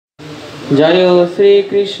जय श्री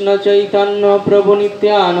कृष्ण चैतन्य प्रभु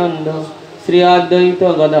नित्यानंद श्री अद्वैत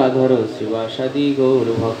गदाधर शिवासादि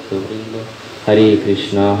गौर भक्तवृंद। हरे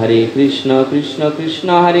कृष्ण कृष्ण कृष्ण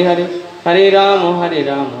हरे हरे, हरे राम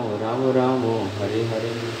राम राम हरे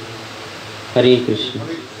हरे। हरे कृष्ण।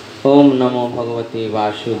 ओम नमो भगवते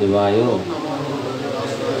वासुदेवाय।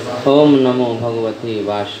 ओम नमो भगवते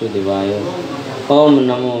वासुदेवाय। ओम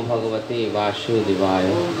नमो भगवते वासुदेवाय।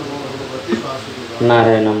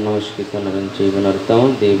 नारायणं नमस्कृत्य नरं चैव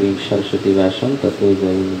नरोत्तमं देवीं सरस्वती व्यासं ततो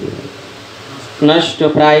जयमुदीरये।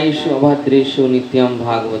 नष्टप्रायेषु अभद्रेषु नित्यं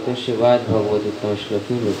भागवतो सेवात् भगवदुत्तम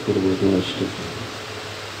श्लोके भक्तिर्भवति नष्ट।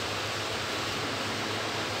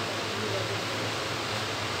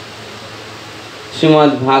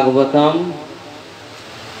 श्रीमद् भागवतम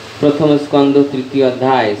प्रथम स्कंद तृतीय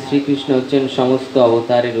अध्याय। श्रीकृष्ण हच्छेन समस्त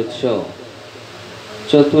अवतारेर उत्स।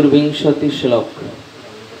 चतुर्विंशति श्लोक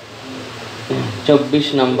 24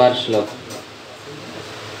 नम्बर श्लोक।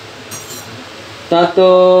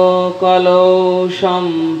 ततो कलौ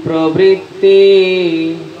सम्प्रवृत्ति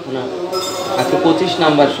आज के 25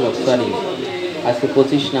 नम्बर श्लोक, सॉरी आज के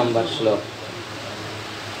 25 नम्बर श्लोक,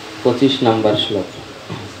 25 नम्बर श्लोक।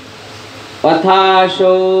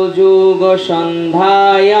 अथासो युग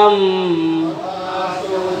संध्यायां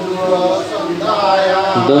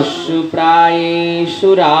दस्यु प्रायेषु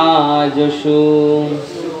राजसु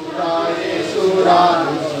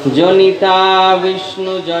जनिता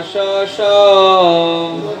विष्णु जशस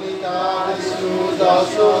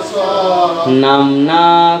नाम्ना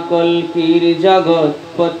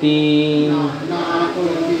कल्किर्जगत्पति।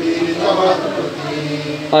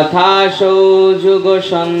 अथासो युग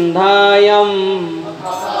संध्यायां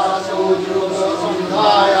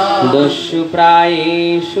दस्यु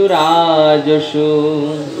प्रायेषु राजसु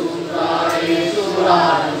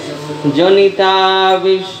जनिता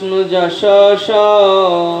विष्णु जशस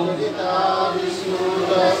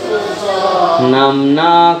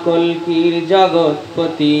नाम्ना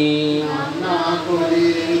कल्किर्जगत्पति।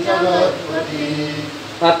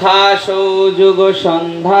 अथासो युग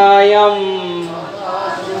संध्यायां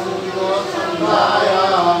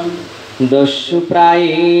दस्यु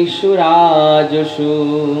प्रायेषु राजसु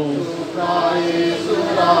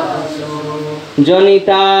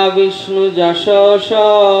जनिता विष्णु जशस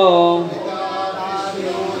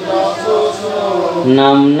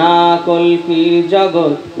नाम्ना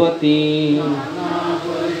कल्किर्जगत्पति।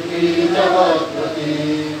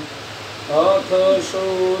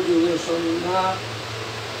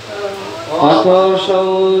 अथासो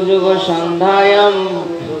युग संध्यायां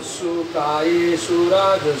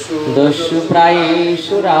दस्यु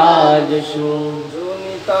प्रायेषु राजसु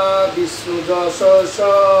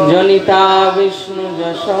जनिता विष्णु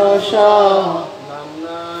जशस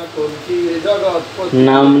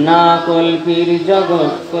नाम्ना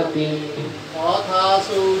कल्किर्जगत्पति।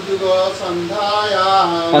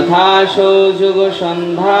 अथासो युग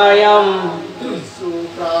संध्यायां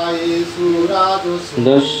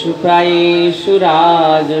दस्यु प्रायेषु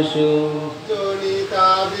राजसु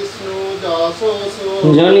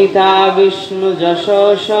जनिता विष्णु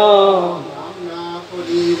जशस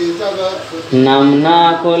नाम्ना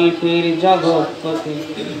कल्किर्जगत्पति।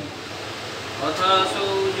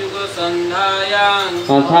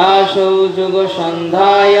 अथासो युग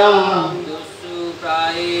संध्यायां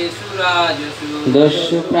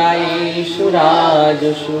दस्यु प्रायेषु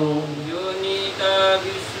राजसु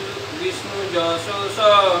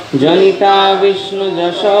जनिता विष्णु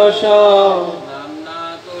जशस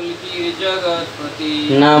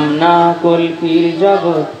नाम्ना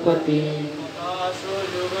कल्किर्जगत्पति।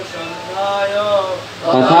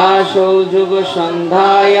 अथासो युग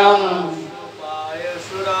संध्यायां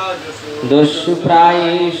दस्यु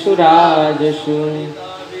प्रायेषु राजसु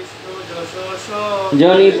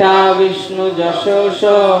जनिता विष्णु जशस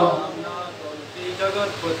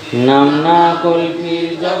नाम्ना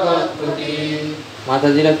कल्किर्जगत्पति।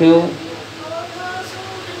 माताजी रखो।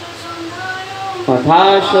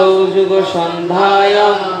 अथासो युग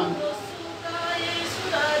संध्यायां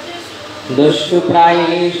दस्यु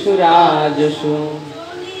प्रायेषु राजसु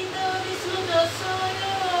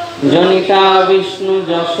जनिता विष्णु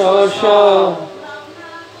जशस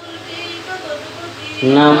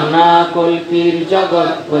नाम्ना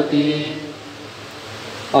कल्किर्जगत्पति।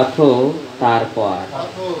 अथो तारपर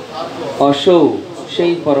असौ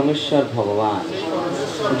सेई परमेश्वर भगवान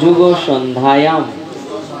युग संध्यायां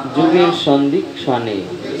युगेर सन्धिक्षणे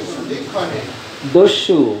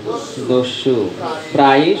दस्यु दस्यु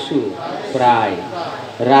प्रायेषु प्राय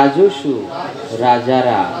राजसु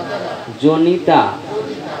राजारा जनिता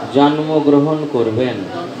जन्म ग्रहण करबेन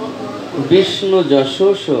विष्णु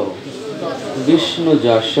जशस विष्णु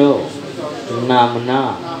जश নামনা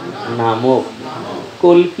নামক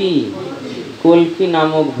কল্কি কল্কি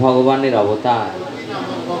নামক ভগবানের অবতার,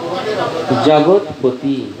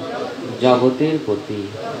 জগৎপতি জগতের পতি।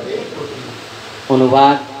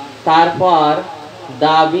 অনুবাদ। তারপর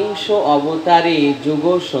দ্বাবিংশ অবতারে যুগ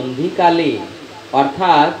সন্ধিকালে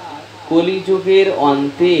অর্থাৎ কলিযুগের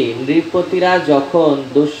অন্তে নৃপতিরা যখন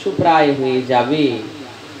দস্যুপ্রায় হয়ে যাবে,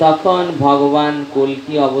 তখন ভগবান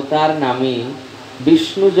কল্কি অবতার নামে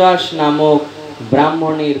বিষ্ণুযশ নামক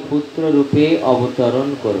ব্রাহ্মণের পুত্র রূপে অবতরণ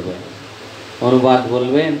করবেন। অনুবাদ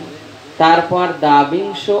বলবেন। তারপর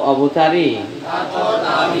দ্বাবিংশ অবতারে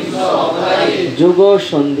যুগ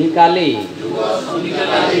সন্ধিকালে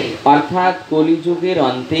অর্থাৎ কলিযুগের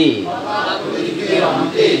অন্তে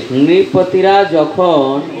নৃপতিরা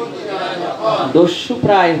যখন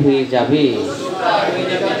দস্যুপ্রায় হয়ে যাবে,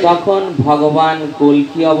 তখন ভগবান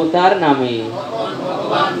কল্কি অবতার নামে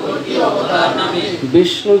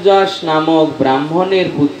বিষ্ণুযশ নামক ব্রাহ্মণের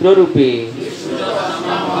পুত্র রূপে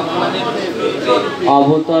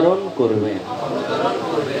অবতরণ করবেন।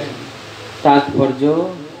 তাৎপর্য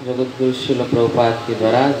জগৎগুরু শ্রীল প্রভুপাদ কি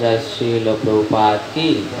দ্বারা, জয় শ্রীল প্রভুপাদ কি।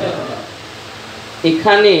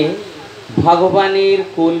 এখানে ভগবানের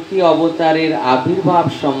কল্কি অবতারের আবির্ভাব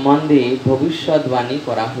সম্বন্ধে ভবিষ্যৎবাণী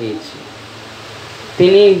করা হয়েছে।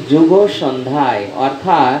 তিনি যুগ সন্ধ্যায়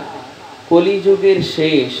অর্থাৎ কলিযুগের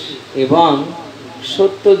শেষ এবং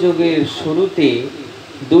সত্যযুগের শুরুতে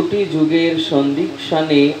দুটি যুগের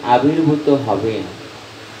সন্ধিক্ষণে আবির্ভূত হবেন।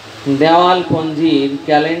 দেওয়ালপঞ্জির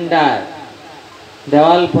ক্যালেন্ডার,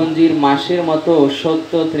 দেওয়ালপঞ্জির মাসের মতো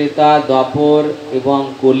সত্য, ত্রেতা, দ্বাপর এবং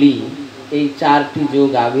কলি, এই চারটি যুগ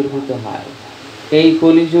আবির্ভূত হয়। এই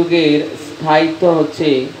কলিযুগের স্থায়িত্ব হচ্ছে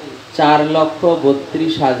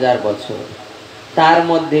 4,32,000 বছর। তার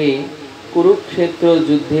মধ্যে কুরুক্ষেত্র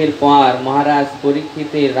যুদ্ধের পর মহারাজ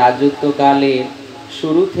পরীক্ষিতের রাজত্বকালের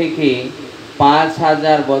শুরু থেকে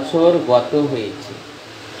 5,000 বছর গত হয়েছে।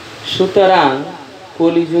 সুতরাং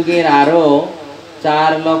কলিযুগের আরও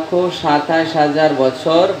 4,27,000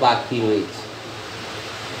 বছর বাকি রয়েছে।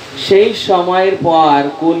 সেই সময়ের পর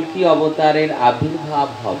কল্কি অবতারের আবির্ভাব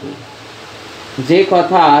হবে, যে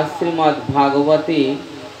কথা শ্রীমদ ভাগবতে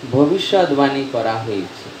ভবিষ্যৎবাণী করা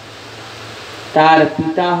হয়েছে। তার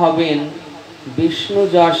পিতা হবেন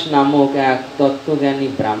বিষ্ণুযশ নামক এক তত্ত্বজ্ঞানী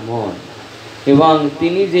ব্রাহ্মণ, এবং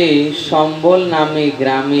তিনি যে সম্বল নামে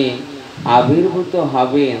গ্রামে আবির্ভূত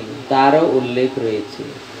হবেন তারও উল্লেখ রয়েছে।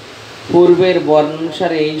 পূর্বের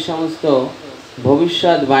বর্ণানুসারে এই সমস্ত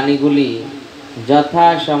ভবিষ্যৎবাণীগুলি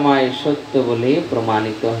যথাসময়ে সত্য বলে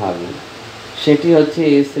প্রমাণিত হবে। সেটি হচ্ছে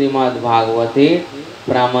শ্রীমদ্ ভাগবতের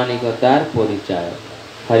প্রামাণিকতার পরিচয়।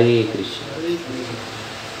 হরে কৃষ্ণ।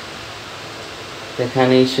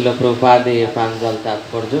 এখানেই ছিল প্রভুপাদের প্রাঞ্জল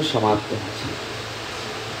তাৎপর্য সমাপ্ত হচ্ছে।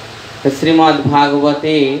 শ্রীমদ্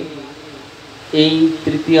ভাগবতে এই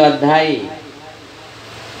তৃতীয় অধ্যায়ে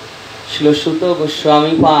শ্লোসুত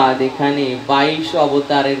গোস্বামীপাদ এখানে 22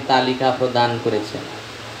 অবতারের তালিকা প্রদান করেছেন।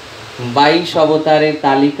 22 অবতারের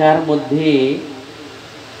তালিকার মধ্যে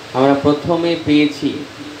আমরা প্রথমে পেয়েছি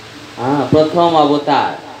প্রথম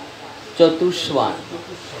অবতার চতুষ্বান,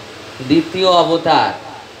 দ্বিতীয় অবতার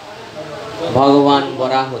ভগবান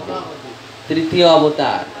বরাহদেব, তৃতীয়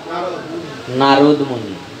অবতার নারদ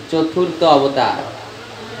মুনি, চতুর্থ অবতার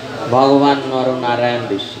ভগবান নরনারায়ণ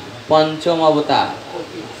ঋষি, পঞ্চম অবতার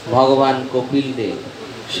ভগবান কপিল দেব,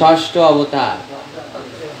 ষষ্ঠ অবতার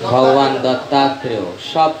ভগবান দত্তাত্রেয়,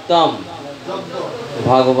 সপ্তম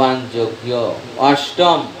ভগবান যজ্ঞ,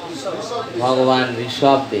 অষ্টম ভগবান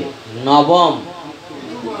ঋষভদেব, নবম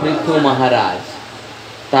পৃথু মহারাজ,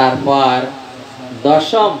 তারপর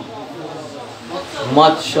দশম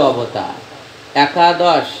মৎস্য অবতার,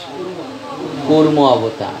 একাদশ কূর্ম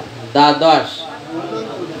অবতার, দ্বাদশ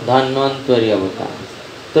ধন্বন্তরী অবতার,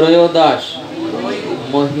 ত্রয়োদশ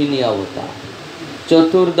মোহিনী অবতার,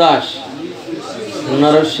 চতুর্দশ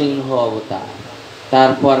নরসিংহ অবতার,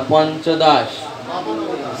 তারপর পঞ্চদশ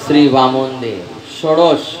শ্রী বামন দেব,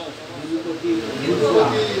 ষোড়শ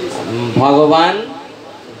ভগবান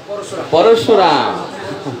পরশুরাম,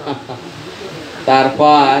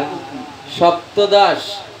 তারপর সপ্তদশ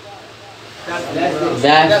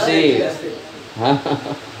ব্যাসদেব,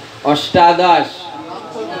 অষ্টাদশ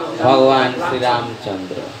ভগবান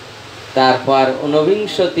শ্রীরামচন্দ্র, তারপর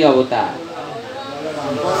 49 অবতার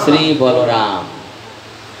শ্রী বলরাম,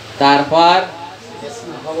 তারপর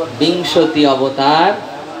 20 অবতার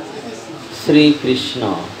শ্রীকৃষ্ণ।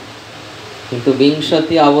 কিন্তু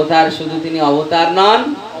 20 অবতার শুধু তিনি অবতার নন,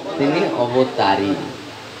 তিনি অবতারী।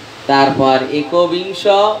 তারপর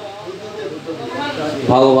 21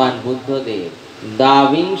 ভগবান বুদ্ধদেব,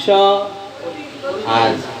 দ্বাবিংশ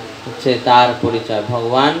আজ হচ্ছে তার পরিচয়,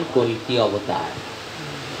 ভগবান কল্কি অবতার।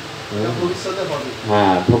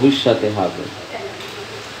 হ্যাঁ, ভবিষ্যতে হবে।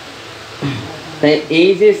 তাই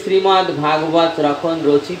এই যে শ্রীমদ্ ভাগবত যখন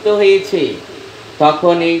রচিত হয়েছে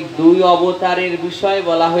তখন এই দুই অবতারের বিষয়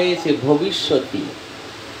বলা হয়েছে ভবিষ্যতি,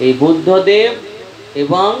 এই বুদ্ধদেব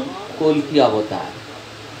এবং কল্কি অবতার।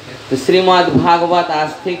 তো শ্রীমদ্ ভাগবত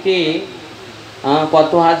আজ থেকে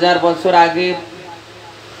কত হাজার বছর আগে,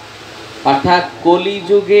 অর্থাৎ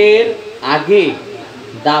কলিযুগের আগে,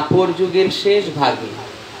 দাপর যুগের শেষ ভাগে,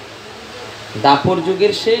 দাপর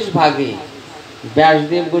যুগের শেষ ভাগে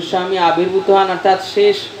ব্যাসদেব গোস্বামী আবির্ভূত হন, অর্থাৎ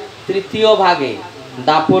শেষ তৃতীয় ভাগে।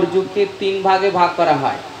 দাপর যুগকে 3 ভাগে ভাগ করা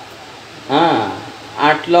হয়।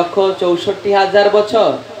 8,64,000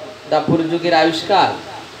 বছর দাপর যুগের আয়ুষ্কাল,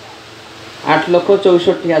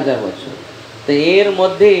 8,64,000 বছর। তো এর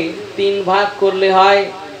মধ্যে 3 ভাগ করলে হয়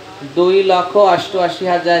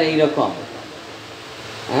 2,88,000, এইরকম।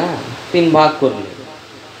 3 ভাগ করলে।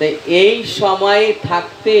 তো এই সময়ে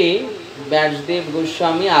থাকতে ব্যাসদেব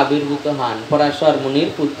গোস্বামী আবির্ভূত হন পরাশর মুনির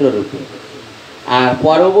পুত্র রূপে। আর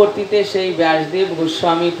পরবর্তীতে সেই ব্যাসদেব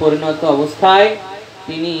গোস্বামী পরিণত অবস্থায়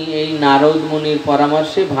তিনি এই নারদ মুনির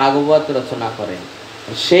পরামর্শে ভাগবত রচনা করেন।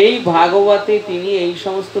 সেই ভাগবতে তিনি এই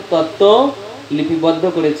সমস্ত তত্ত্ব লিপিবদ্ধ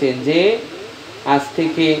করেছেন যে আজ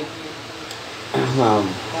থেকে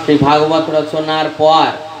সেই ভাগবত রচনার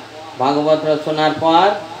পর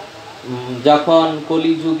যখন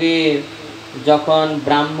কলিযুগে, যখন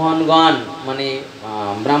ব্রাহ্মণগণ, মানে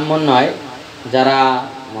ব্রাহ্মণ নয়, যারা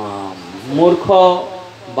মূর্খ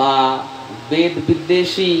বা বেদ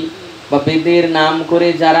বিদ্বেষী বা বেদের নাম করে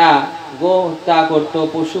যারা গো হত্যা করত,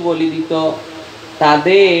 পশু বলি দিত,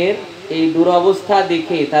 তাদের এই দুরবস্থা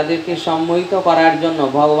দেখে তাদেরকে সম্মোহিত করার জন্য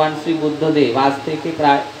ভগবান শ্রী বুদ্ধদেব আজ থেকে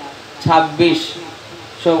প্রায়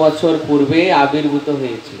 2600 বছর পূর্বে আবির্ভূত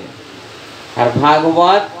হয়েছিলেন। আর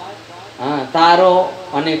ভাগবত তারও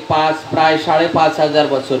অনেক প্রায় 5,500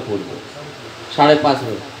 বছর পূর্বে,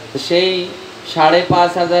 5,500। সেই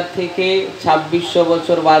 5,500 থেকে 2600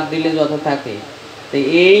 বছর বাদ দিলে যত থাকে, তো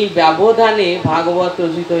এই ব্যবধানে ভাগবত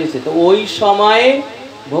রচিত হয়েছে। তো ওই সময়ে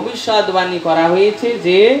ভবিষ্যৎবাণী করা হয়েছে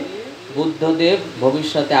যে বুদ্ধদেব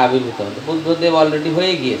ভবিষ্যতে আবির্ভূত হন। বুদ্ধদেব অলরেডি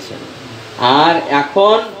হয়ে গিয়েছেন, আর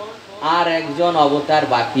এখন আর একজন অবতার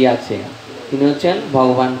বাকি আছে, তিনি হচ্ছেন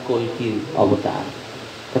ভগবান কল্কির অবতার।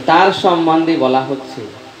 তার সম্বন্ধে বলা হচ্ছে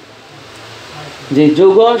যে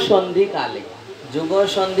যুগ সন্ধিকালে, যুগ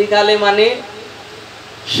সন্ধিকালে মানে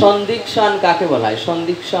সন্ধিক্ষণ কাকে বলা হয়?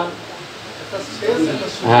 সন্ধিক্ষণ,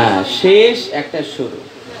 শেষ একটা শুরু,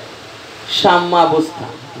 সাম্যাবস্থা।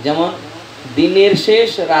 যেমন দিনের শেষ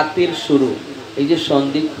রাতের শুরু, এই যে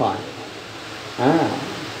সন্ধিক্ষণ।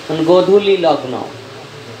 গোধূলি লগ্ন,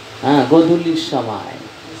 গোধূলির সময়।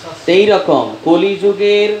 এই রকম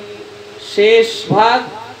কলিযুগের শেষ ভাগ,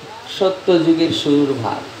 সত্যযুগের শুরুর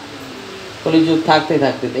ভাগ। কলিযুগ থাকতে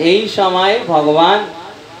থাকতে এই সময় ভগবান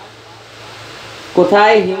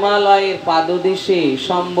কোথায়? হিমালয়ের পাদদেশে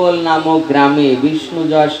সম্বল নামক গ্রামে বিষ্ণু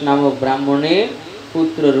যশ নামক ব্রাহ্মণের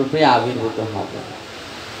পুত্র রূপে আবির্ভূত হবেন।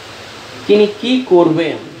 তিনি কি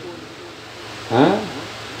করবেন?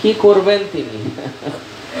 কি করবেন তিনি?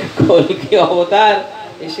 কল্কি অবতার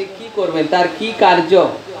এসে কি করবেন, তার কি কার্য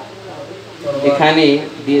এখানে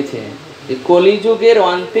দিয়েছে। কলিযুগের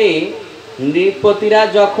অন্তে নৃপতিরা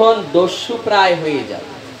যখন দস্যু প্রায় হয়ে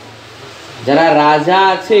যাবে, যারা রাজা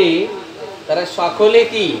আছে তারা সকলে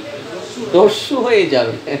কি দস্যু হয়ে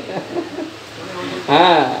যাবে।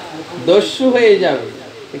 দস্যু হয়ে যাবে।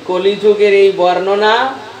 কলিযুগের এই বর্ণনা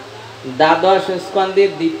দ্বাদশ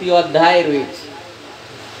স্কন্ধের 2য় অধ্যায়ে রয়েছে।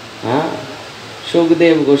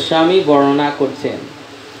 সুখদেব গোস্বামী বর্ণনা করছেন।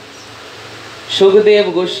 সুখদেব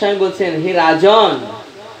গোস্বামী বলছেন, হে রাজন,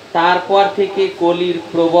 তারপর থেকে কলির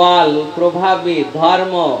প্রবল প্রভাবে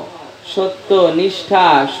ধর্ম, সত্য, নিষ্ঠা,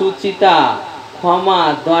 সুচিতা, ক্ষমা,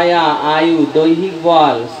 দয়া, আয়ু, দৈহিক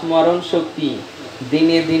বল, স্মরণ শক্তি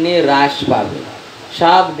দিনে দিনে হ্রাস পাবে।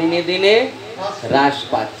 সব দিনে দিনে হ্রাস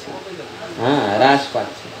পাচ্ছে, হ্রাস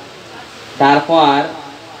পাচ্ছে। তারপর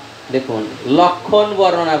দেখুন লক্ষণ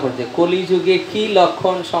বর্ণনা করছে, কলিযুগে কি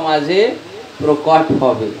লক্ষণ সমাজে প্রকট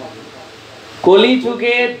হবে।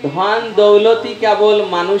 কলিযুগে ধন দৌলতি কেবল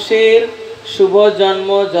মানুষের শুভ জন্ম,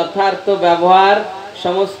 যথার্থ ব্যবহার,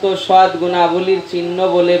 সমস্ত সৎ গুণাবলীর চিহ্ন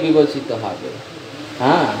বলে বিবেচিত হবে।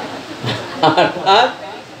 অর্থাৎ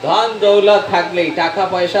ধন দৌলত থাকলেই, টাকা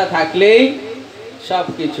পয়সা থাকলেই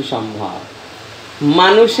সবকিছু সম্ভব।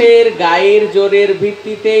 মানুষের গায়ের জোরের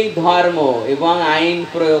ভিত্তিতেই ধর্ম এবং আইন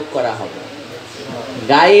প্রয়োগ করা হবে।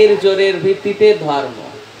 গায়ের জোরের ভিত্তিতে ধর্ম,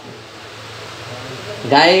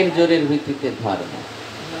 গায়ের জোরের ভিত্তিতে ধর্ম,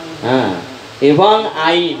 এবং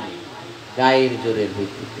আইন গায়ের জোরের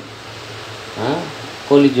ভিত্তিতে। হ্যাঁ,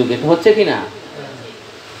 কলিযুগে হচ্ছে কিনা।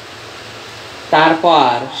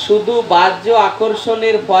 তারপর শুধু বাহ্য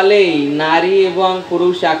আকর্ষণের ফলেই নারী এবং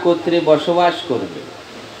পুরুষ একত্রে বসবাস করবে,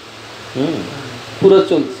 পুরো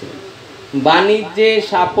চলছে। বাণিজ্যে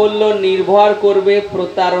সাফল্য নির্ভর করবে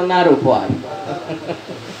প্রতারণার উপর।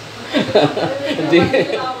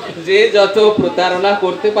 যে যত প্রতারণা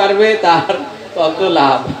করতে পারবে তার তত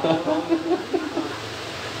লাভ।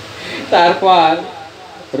 তারপর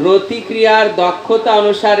রতিক্রিয়ার দক্ষতা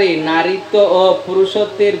অনুসারে নারীত্ব ও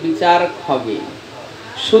পুরুষত্বের বিচার হবে।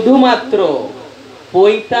 শুধুমাত্র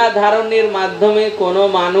পৈতা ধারণের মাধ্যমে কোনো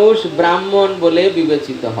মানুষ ব্রাহ্মণ বলে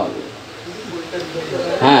বিবেচিত হবে।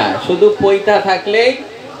 হ্যাঁ, শুধু পৈতা থাকলেই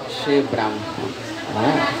সে ব্রাহ্মণ।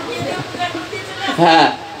 হ্যাঁ,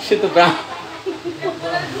 সে তো ব্রাহ্মণ,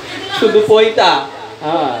 শুধু পৈতা।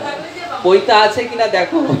 হ্যাঁ, পৈতা আছে কিনা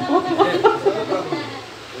দেখো।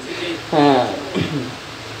 হ্যাঁ,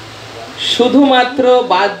 শুধুমাত্র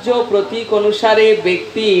বাহ্য প্রতীক অনুসারে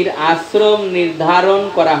ব্যক্তির আশ্রম নির্ধারণ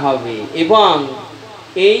করা হবে এবং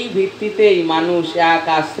এই ভিত্তিতেই মানুষ এক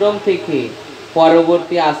আশ্রম থেকে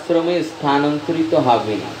পরবর্তী আশ্রমে স্থানান্তরিত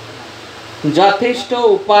হবে। যথেষ্ট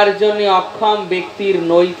উপার্জনে অক্ষম ব্যক্তির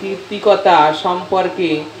নৈতিকতা সম্পর্কে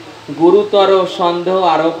গুরুতর সন্দেহ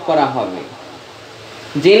আরোপ করা হবে।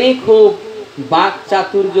 যিনি খুব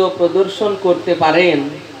বাকচাতুর্য প্রদর্শন করতে পারেন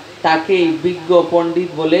তাকে বিজ্ঞ পণ্ডিত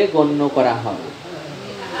বলে গণ্য করা হবে।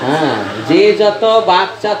 হ্যাঁ, যে যত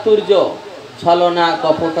বাকচাতুর্য ছলনা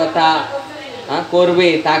কপটতা করবে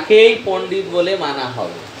তাকেই পণ্ডিত বলে মানা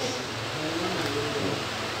হবে।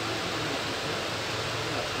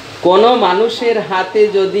 কোন মানুষের হাতে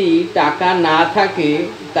যদি টাকা না থাকে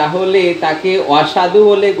তাহলে তাকে অসাধু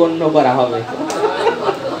বলে গণ্য করা হবে।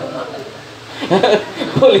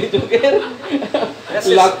 কলিযুগের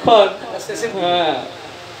লক্ষণ। হ্যাঁ,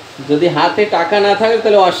 যদি হাতে টাকা না থাকে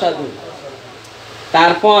তাহলে অসাধু।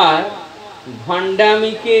 তারপর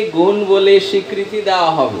ভণ্ডামিকে গুণ বলে স্বীকৃতি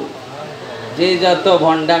দেওয়া হবে। যে যত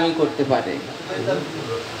ভণ্ডামি করতে পারে।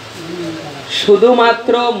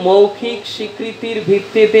 শুধুমাত্র মৌখিক স্বীকৃতির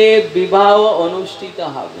ভিত্তিতে বিবাহ অনুষ্ঠিত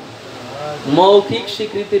হবে। মৌখিক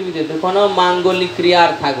স্বীকৃতির ভিত্তিতে কোনো মাঙ্গলিক ক্রিয়া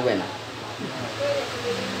আর থাকবে না।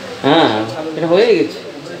 হ্যাঁ, এটা হয়ে গেছে।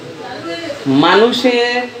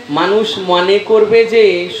 মানুষ মনে করবে যে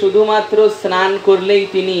শুধুমাত্র স্নান করলেই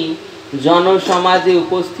তিনি জনসমাজে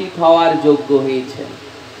উপস্থিত হওয়ার যোগ্য হয়েছেন।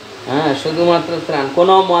 হ্যাঁ, শুধুমাত্র স্নান,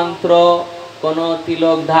 কোনো মন্ত্র, কোনো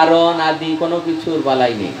তিলক ধারণ আদি কোনো কিছুর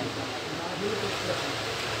বালাই নেই।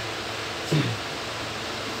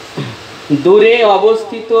 দূরে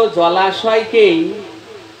অবস্থিত জলাশয়কেই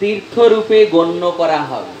তীর্থরূপে গণ্য করা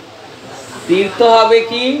হবে। তীর্থ হবে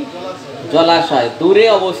কি? জলাশয়, দূরে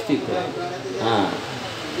অবস্থিত।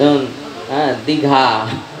 হ্যাঁ, দীঘা।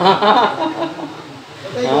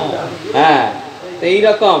 হ্যাঁ,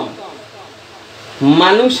 এইরকম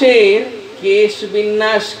মানুষের কেশ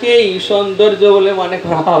বিন্যাসকেই সৌন্দর্য বলে মনে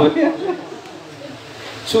করা হবে।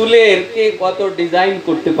 চুলের কে কত ডিজাইন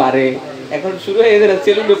করতে পারে, এখন শুরু হয়ে গেছে।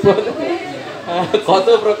 কত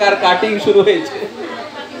প্রকার কাটিং শুরু হয়েছে।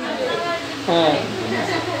 হ্যাঁ,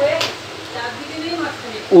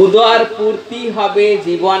 উদর পূর্তি হবে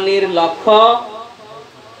জীবনের লক্ষ্য।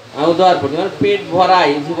 উদর পূর্তি মানে পেট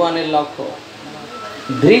ভরাই জীবনের লক্ষ্য।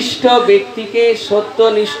 ধৃষ্ট ব্যক্তিকে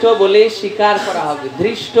সত্যনিষ্ঠ বলে স্বীকার করা হবে।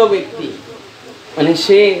 ধৃষ্ট ব্যক্তি মানে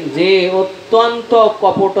সে যে অত্যন্ত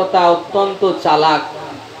কপটতা, অত্যন্ত চালাক,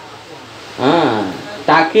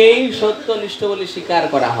 তাকেই সত্যনিষ্ঠ বলে স্বীকার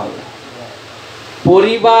করা হবে।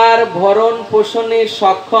 পরিবার ভরণ পোষণে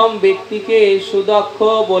সক্ষম ব্যক্তিকে সুদক্ষ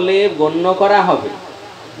বলে গণ্য করা হবে।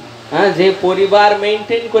 হ্যাঁ, যে পরিবার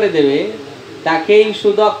মেনটেন করে দেবে তাকেই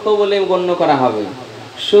সুদক্ষ বলে গণ্য করা হবে।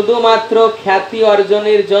 শুধুমাত্র খ্যাতি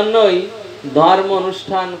অর্জনের জন্যই ধর্ম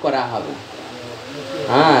অনুষ্ঠান করা হবে।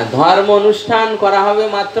 হ্যাঁ, ধর্ম অনুষ্ঠান করা হবে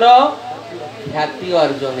মাত্র খ্যাতি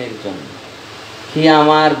অর্জনের জন্য। কি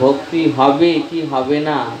আমার ভক্তি হবে কি হবে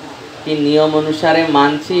না, কি নিয়ম অনুসারে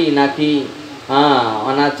মানছি নাকি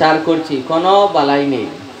অনাচার করছি, কোনো বালাই নেই।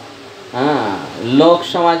 হ্যাঁ, লোক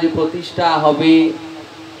সমাজে প্রতিষ্ঠা হবে,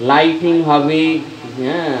 লাইটিং হবে।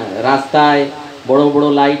 হ্যাঁ, রাস্তায় বড় বড়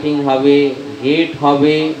লাইটিং হবে, গেট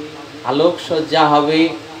হবে, আলোকসজ্জা হবে,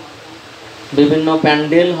 বিভিন্ন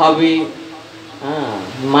প্যান্ডেল হবে। হ্যাঁ,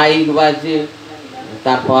 মাইক বাজবে,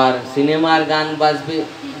 তারপর সিনেমার গান বাজবে।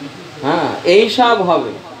 হ্যাঁ, এই সব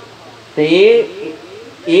হবে। তো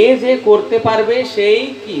এ যে করতে পারবে সেই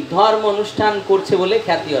কি ধর্ম অনুষ্ঠান করছে বলে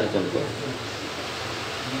খ্যাতি অর্জন করবে।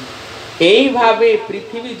 এইভাবে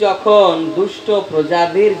পৃথিবী যখন দুষ্ট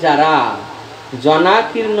প্রজাদের যারা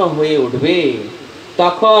জনাকীর্ণ হয়ে উঠবে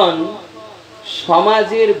তখন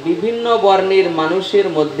সমাজের বিভিন্ন বর্ণের মানুষের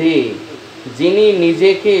মধ্যে যিনি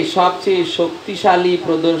নিজেকে সবচেয়ে শক্তিশালী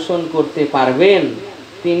প্রদর্শন করতে পারবেন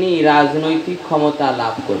তিনি রাজনৈতিক ক্ষমতা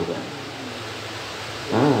লাভ করবেন।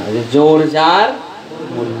 জোর যার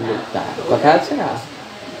মূল্য তার, কথা আছে না?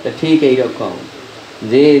 তো ঠিক এইরকম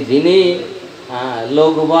যে যিনি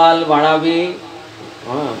লোকবল বাড়াবে,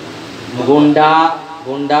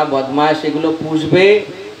 গুন্ডা বদমাশ এগুলো পুষবে,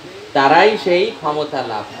 তারাই সেই ক্ষমতা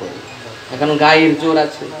লাভ করবে। এখন গায়ের জোর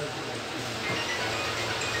আছে।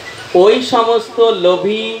 ওই সমস্ত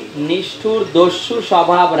লোভী নিষ্ঠুর দস্যু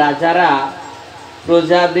স্বভাব রাজারা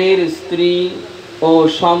প্রজাদের স্ত্রী ও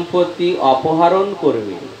সম্পত্তি অপহরণ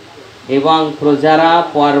করবে এবং প্রজারা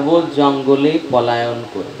পর্বত জঙ্গলে পলায়ন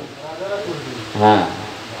করবে। হ্যাঁ,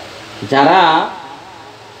 যারা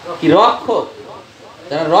কি রক্ষক,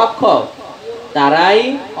 যারা রক্ষক তারাই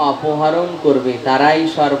অপহরণ করবে, তারাই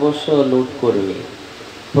সর্বস্ব লুট করবে।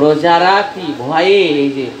 প্রজারা কি ভয়ে এই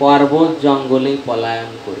যে পর্বত জঙ্গলে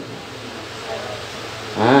পলায়ন করবে।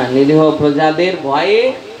 নিরীহ প্রজাদের ভয়ে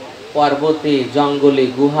পর্বতে জঙ্গলে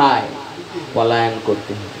গুহায় পলায়ন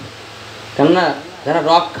করতে হবে। কেননা যারা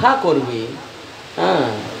রক্ষা করবে,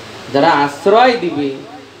 যারা আশ্রয় দিবে,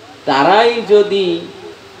 তারাই যদি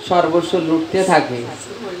সর্বস্ব লুটতে থাকে,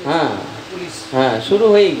 শুরু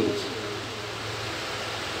হয়ে গেছে।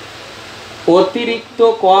 অতিরিক্ত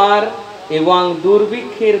কর এবং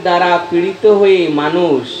দুর্ভিক্ষের দ্বারা পীড়িত হয়ে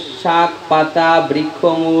মানুষ শাক পাতা,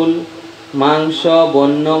 বৃক্ষমূল, মাংস,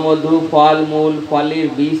 বন্যমধু, ফলমূল, ফলের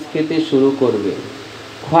বীজ খেতে শুরু করবে।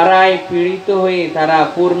 খরায় পীড়িত হয়ে তারা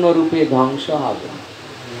পূর্ণরূপে ধ্বংস হবে।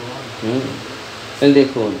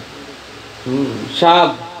 দেখুন, সব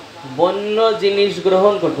বন্য জিনিস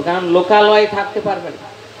গ্রহণ করবে, কারণ লোকালয়ে থাকতে পারবে না।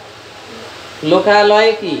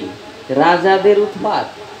 লোকালয়ে কি রাজাদের উৎপাত,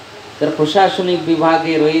 যারা প্রশাসনিক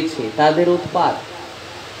বিভাগে রয়েছে তাদের উৎপাত।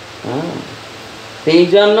 সেই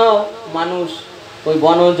জন্য মানুষ ওই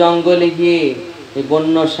বন জঙ্গলে গিয়ে এই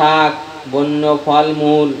বন্য শাক, বন্য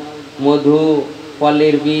ফলমূল, মধু,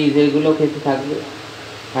 ফলের বীজ এগুলো খেতে থাকবে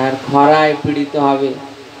আর খরায় পীড়িত হবে।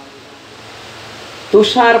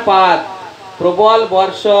 তুষারপাত, প্রবল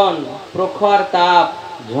বর্ষণ, প্রখর তাপ,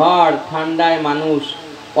 ঝড়, ঠান্ডায় মানুষ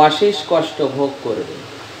অশেষ কষ্ট ভোগ করবে।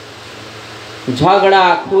 ঝগড়া,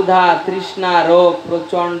 ক্ষুধা, তৃষ্ণা, রোগ,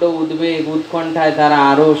 প্রচন্ড উদ্বেগ, উৎকণ্ঠায় তারা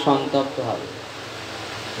আরো সন্তপ্ত হবে।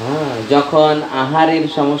 যখন আহারের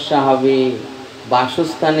সমস্যা হবে,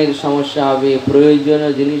 বাসস্থানের সমস্যা হবে,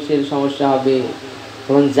 প্রয়োজনীয় জিনিসের সমস্যা হবে,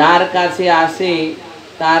 তখন যার কাছে আসে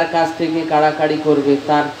তার কাছ থেকে কাড়াকাড়ি করবে,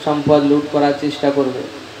 তার সম্পদ লুট করার চেষ্টা করবে।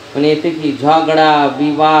 মানে এতে কি ঝগড়া,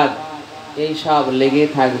 বিবাদ এইসব লেগে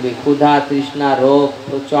থাকবে। ক্ষুধা, তৃষ্ণা, রোগ,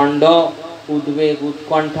 প্রচন্ড উদ্বেগ,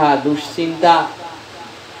 উৎকণ্ঠা, দুশ্চিন্তা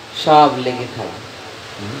সব লেগে থাকবে।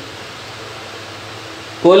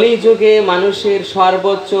 কলিযুগে মানুষের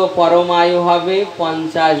সর্বোচ্চ পরমায়ু হবে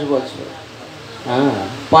 50 বছর।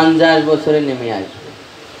 50 বছরে নেমে আসবে,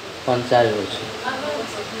 50 বছর।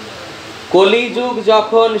 কলিযুগ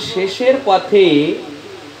যখন শেষের পথে,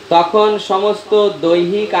 তখন সমস্ত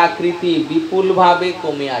দৈহিক আকৃতি বিপুলভাবে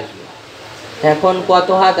কমে আসবে। এখন কত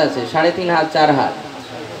হাত আছে? 3.5 হাত, 4 হাত।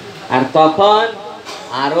 আর তখন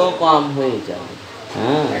আরো কম হয়ে যাবে।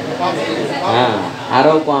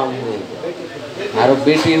 আরো কম হয়ে যাবে, আরো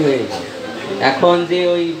বেটে হয়ে যাবে। এখন যে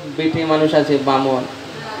ওই বেটে মানুষ আছে বামন,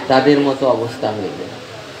 তাদের মতো অবস্থা হয়ে যাবে।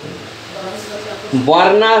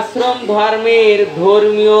 বর্ণাশ্রম ধর্মের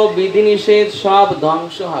ধর্মীয় বিধিনিষেধ সব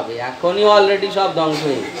ধ্বংস হবে। এখনই অলরেডি সব ধ্বংস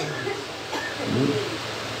হয়ে গেছে।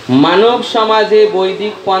 মানব সমাজে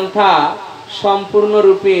বৈদিক পন্থা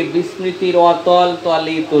সম্পূর্ণরূপে বিস্মৃতির অতল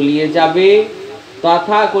তলে তলিয়ে যাবে।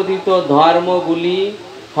 তথাকথিত ধর্মগুলি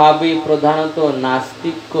হবে প্রধানত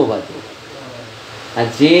নাস্তিক্যবাদী। আর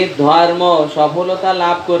যে ধর্ম সফলতা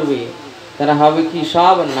লাভ করবে তারা হবে কি?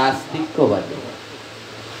 সব নাস্তিক্যবাদী।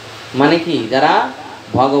 মানে কি? যারা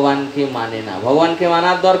ভগবানকে মানে না। ভগবানকে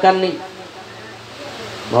মানার দরকার নেই,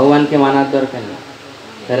 ভগবানকে মানার দরকার নেই।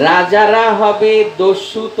 রাজারা হবে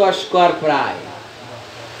দস্যু তস্কর প্রায়।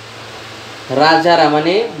 রাজারা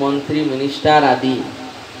মানে মন্ত্রী, মিনিস্টার আদি,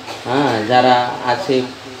 যারা আছে,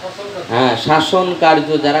 শাসন কার্য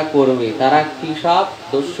যারা করবে তারা কি? সব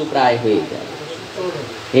দস্যু প্রায় হয়ে যায়।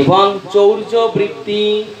 এবং চৌর্য বৃত্তি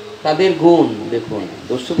তাদের গুণ। দেখুন,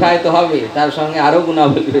 দস্যু প্রায় তো হবে, তার সঙ্গে আরো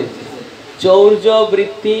গুণাবলী রয়েছে। চৌর্য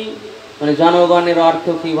বৃত্তি মানে জনগণের অর্থ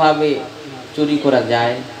কিভাবে চুরি করা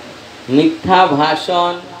যায়। মিথ্যা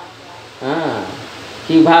ভাষণ,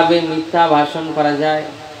 কিভাবে মিথ্যা ভাষণ করা যায়।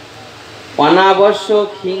 অনাবশ্যক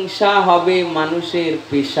হিংসা হবে মানুষের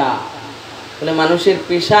পেশা। তাহলে মানুষের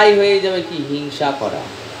পেশাই হয়ে যাবে কি? হিংসা করা।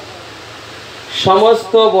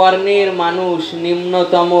 সমস্ত বর্ণের মানুষ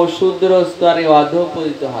নিম্নতম শূদ্র স্তরে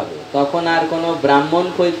অধঃপতিত হবে। তখন আর কোনো ব্রাহ্মণ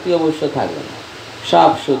ক্ষত্রিয় অবশ্য থাকবে না,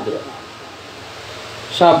 সব শূদ্র,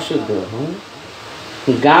 সব শূদ্র।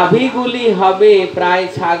 গাভীগুলি হবে প্রায়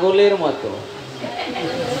ছাগলের মতো।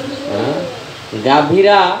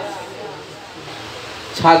 গাভীরা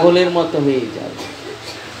ছাগলের মতো হয়ে যাবে।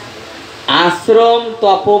 আশ্রম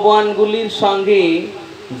তপবনগুলির সঙ্গে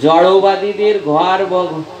জড়বাদীদের ঘর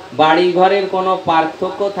বাড়ি ঘরের কোনো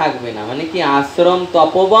পার্থক্য থাকবে না। মানে কি, আশ্রম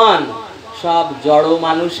তপবন সব জড়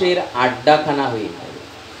মানুষের আড্ডাখানা হয়ে যাবে।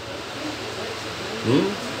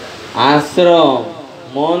 আশ্রম,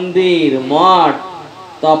 মন্দির, মঠ,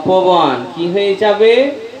 তপবন কি হয়ে যাবে?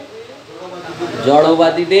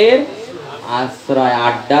 জড়বাদীদের আশ্রয়,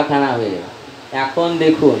 আড্ডাখানা হয়ে। এখন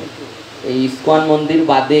দেখুন, এই ইস্কন মন্দির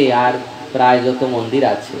বাদে আর প্রায় যত মন্দির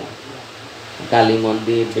আছে, কালী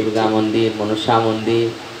মন্দির, দুর্গা মন্দির, মনসা মন্দির,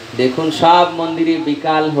 দেখুন সব মন্দিরে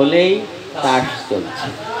বিকাল হলেই তাস চলছে,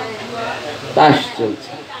 তাস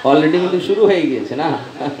চলছে। অলরেডি কিন্তু শুরু হয়ে গিয়েছে না?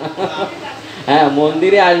 হ্যাঁ,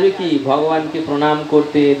 মন্দিরে আসবে কি ভগবানকে প্রণাম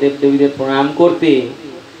করতে, দেবদেবীদের প্রণাম করতে,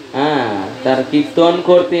 হ্যাঁ, তার কীর্তন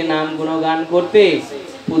করতে, নাম গুণগান করতে,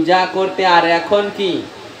 পূজা করতে। আর এখন কি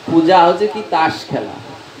পূজা হচ্ছে কি? তাস খেলা,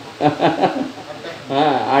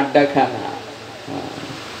 হ্যাঁ, আড্ডা খানা।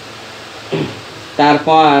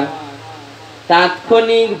 তারপর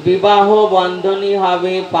তাৎক্ষণিক বিবাহ বন্ধনই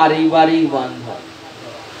হবে পারিবারিক বন্ধন।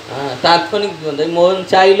 হ্যাঁ, তাৎক্ষণিক বন্ধন, মন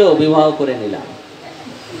চাইলো বিবাহ করে নিলাম,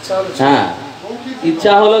 হ্যাঁ,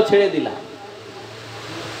 ইচ্ছা হলো ছেড়ে দিলাম,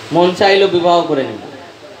 মন চাইলো বিবাহ করে নিলাম,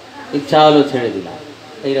 ইচ্ছা হলো ছেড়ে দিলাম,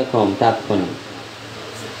 এইরকম তাৎক্ষণিক।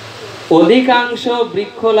 অধিকাংশ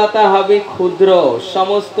বৃক্ষলতা হবে ক্ষুদ্র,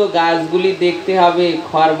 সমস্ত গাছগুলি দেখতে হবে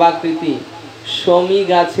খর্বাকৃতি, শমী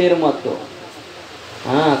গাছের মতো।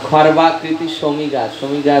 হ্যাঁ, খর্বাকৃতি শমী গাছ,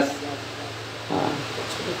 শমী গাছ,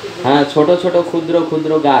 হ্যাঁ, ছোট ছোট ক্ষুদ্র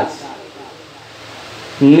ক্ষুদ্র গাছ।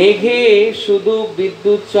 মেঘে শুধু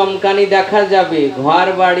বিদ্যুৎ চমকানি দেখা যাবে, ঘর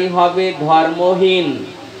বাড়ি হবে ধর্মহীন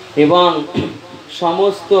এবং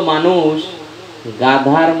সমস্ত মানুষ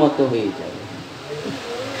গাধার মতো হয়ে যাবে।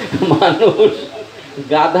 মানুষ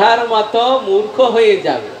গাধার মতো মূর্খ হয়ে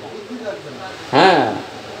যাবে। হ্যাঁ,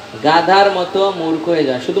 গাধার মতো মূর্খ হয়ে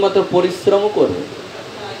যাবে, শুধুমাত্র পরিশ্রম করবে।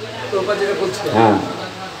 হ্যাঁ,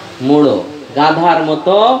 মুড়ো, গাধার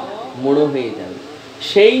মতো মুড়ো হয়ে যাবে।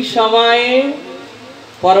 সেই সময়ে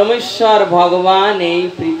পরমেশ্বর ভগবান এই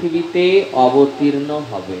পৃথিবীতে অবতীর্ণ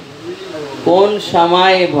হবে। কোন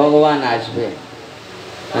সময়ে ভগবান আসবে?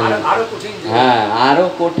 হ্যাঁ, আরো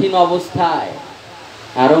কঠিন অবস্থায়,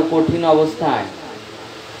 আরো কঠিন অবস্থায়।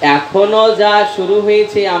 এখনো যা শুরু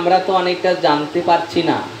হয়েছে আমরা তো অনেকটা জানতে পারছি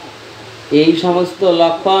না। এই সমস্ত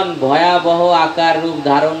লক্ষণ ভয়াবহ আকার রূপ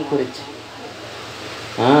ধারণ করেছে।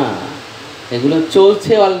 হ্যাঁ, এগুলো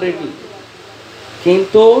চলছে অলরেডি,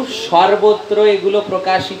 কিন্তু সর্বত্র এগুলো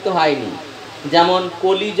প্রকাশিত হয়নি। যেমন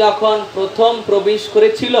কলি যখন প্রথম প্রবেশ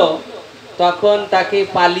করেছিল তখন তাকে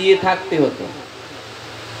পালিয়ে থাকতে হতো।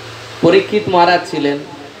 পরীক্ষিত মহারাজ ছিলেন,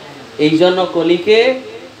 এই জন্য কলিকে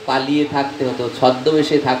পালিয়ে থাকতে হতো,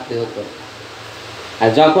 ছদ্মবেশে থাকতে হতো। আর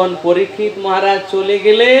যখন পরীক্ষিত মহারাজ চলে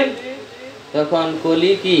গেলেন তখন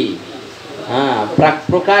কলি কি, হ্যাঁ,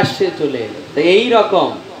 প্রকাশ্যে চলে এলো। তো এই রকম,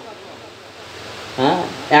 হ্যাঁ,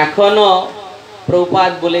 এখনো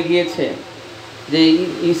প্রভুপাদ বলে গিয়েছে যে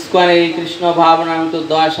ইস্কনের কৃষ্ণ ভাবনা তো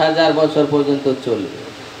 10,000 বছর পর্যন্ত চলবে,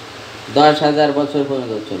 10,000 বছর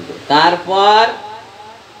পর্যন্ত চলবে।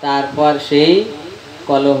 তারপর সেই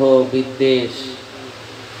কলহ, বিদ্বেষ,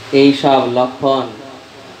 এই সব লক্ষণ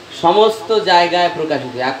সমস্ত জায়গায়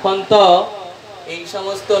প্রকাশিত। এখন তো এই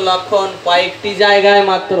সমস্ত লক্ষণ কয়েকটি জায়গায়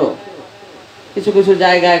মাত্র, কিছু কিছু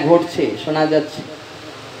জায়গায় ঘটছে, শোনা যাচ্ছে,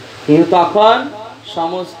 কিন্তু তখন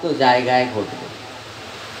সমস্ত জায়গায় ঘটবে,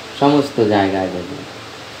 সমস্ত জায়গায় ঘটবে।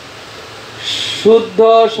 শুদ্ধ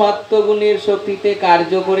সত্যগুণের শক্তিতে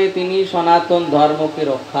কার্য করে তিনি সনাতন ধর্মকে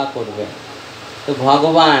রক্ষা করবেন। তো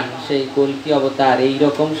ভগবান সেই কল্কি অবতার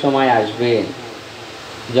এইরকম সময় আসবে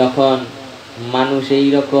যখন মানুষ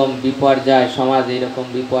এইরকম বিপর্যয়, সমাজ এইরকম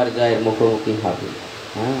বিপর্যয়ের মুখোমুখি হবে।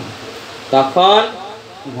 হ্যাঁ, তখন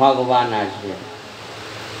ভগবান আসবেন।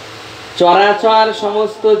 চরাচর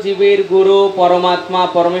সমস্ত জীবের গুরু পরমাত্মা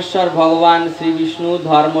পরমেশ্বর ভগবান শ্রী বিষ্ণু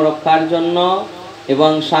ধর্ম রক্ষার জন্য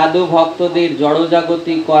এবং সাধু ভক্তদের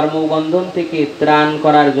জড়জাগতিক কর্মবন্ধন থেকে ত্রাণ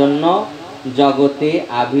করার জন্য জগতে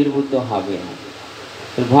আবির্ভূত হবেন।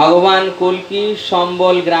 ভগবান কল্কি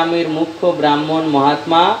সম্বল গ্রামের মুখ্য ব্রাহ্মণ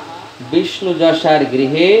মহাত্মা বিষ্ণু যশার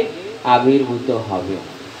গৃহে আবির্ভূত হবে।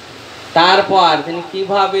 তারপর তিনি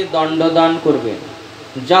কিভাবে দণ্ডদান করবেন?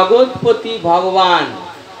 জগৎপতি ভগবান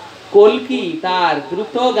কল্কি তার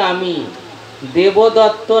দ্রুতগামী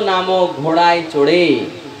দেবদত্ত নামক ঘোড়ায় চড়ে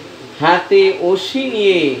হাতে অসি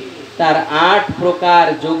নিয়ে তার 8 প্রকার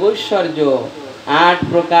যোগৈশ্বর্য 8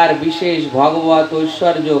 প্রকার বিশেষ ভগবত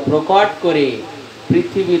ঐশ্বর্য প্রকট করে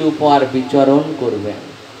পৃথিবীর উপর বিচরণ করবেন।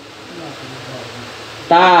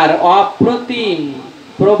 তার অপ্রতিম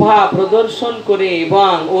প্রভা প্রদর্শন করে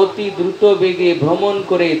এবং অতি দ্রুত বেগে ভ্রমণ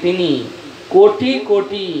করে তিনি কোটি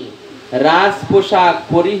কোটি রাজ পোশাক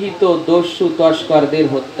পরিহিত দস্যু তস্করদের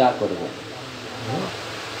হত্যা করবেন।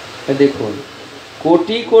 দেখুন,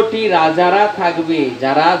 কোটি কোটি রাজারা থাকবে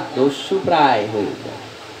যারা দস্যু প্রায় হয়ে যায়।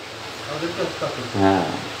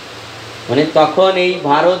 হ্যাঁ, মানে তখন এই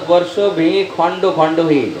ভারতবর্ষ ভেঙে খণ্ড খণ্ড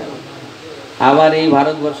হয়ে যাবে। আবার এই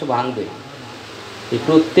ভারতবর্ষ ভাঙবে, এই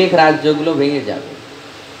প্রত্যেক রাজ্যগুলো ভেঙে যাবে।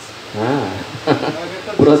 হ্যাঁ,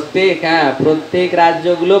 প্রত্যেক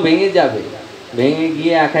রাজ্যগুলো ভেঙে যাবে, ভেঙে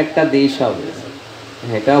গিয়ে এক একটা দেশ হবে,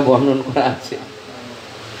 এটাও বর্ণন করা আছে।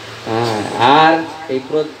 হ্যাঁ, আর এই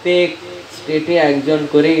প্রত্যেক স্টেটে একজন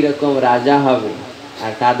করে এরকম রাজা হবে,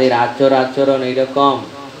 আর তাদের আচরণ এরকম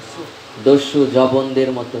দস্যু জবনদের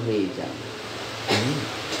মতো হয়ে যাবে।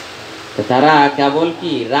 তারা কেবল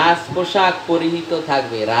কি রাজ পোশাক পরিহিত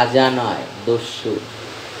থাকবে, রাজা নয়, দস্যু।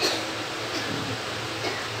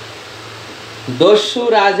 দস্যু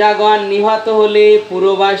রাজাগণ নিহত হলে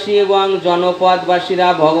পুরবাসী এবং জনপদবাসীরা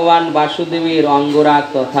ভগবান বাসুদেবের অঙ্গরাগ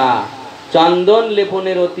তথা চন্দন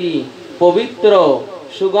লেপনের অতি পবিত্র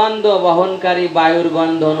সুগন্ধ বহনকারী বায়ুর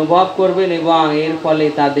গন্ধ অনুভব করবেন এবং এর ফলে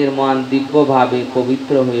তাদের মন দিব্যভাবে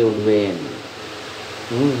পবিত্র হয়ে উঠবেন।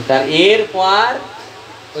 তার এরপর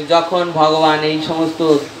যখন ভগবান এই সমস্ত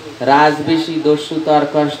রাজবেশী দস্যু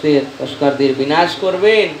তস্করদের বিনাশ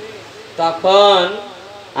করবেন, তখন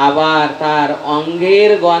আবার তার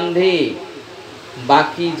অঙ্গের গন্ধে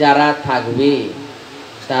বাকি যারা থাকবে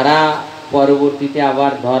তারা পরবর্তীতে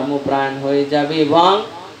আবার ধর্মপ্রাণ হয়ে যাবে এবং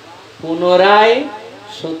পুনরায়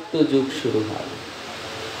সত্যযুগ শুরু হবে।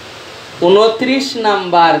 29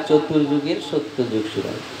 নাম্বার চতুর্যুগের সত্যযুগ শুরু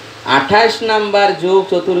হবে। 28 নাম্বার যুগ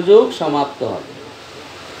চতুর্যুগ সমাপ্ত হবে।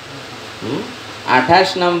 28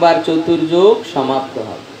 নাম্বার চতুর্যুগ সমাপ্ত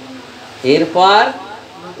হবে। এরপর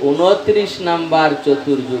 29 নাম্বার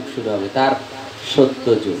চতুর্যুগ শুরু হবে, তার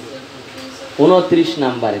সত্যযুগ 29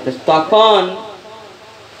 নাম্বারে। তখন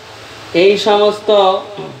এই সমস্ত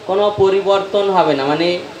কোনো পরিবর্তন হবে না, মানে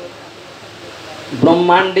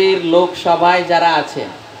ব্রহ্মাণ্ডের লোকসভায় যারা আছে,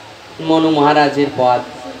 মনু মহারাজের পদ,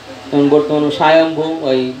 বর্তমান স্বয়ম্ভু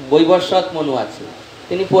ওই বৈবস্বত মনু আছে,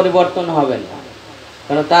 তিনি পরিবর্তন হবেন না,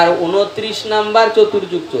 কারণ তার 29 নাম্বার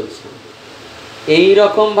চতুর্যুগ চলছে। এই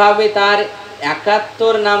রকম ভাবে তার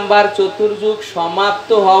 71 নাম্বার চতুর্যুগ সমাপ্ত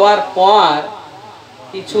হওয়ার পর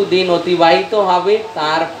কিছু দিন অতিবাহিত হবে,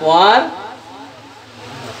 তারপর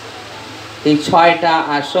এই 6টা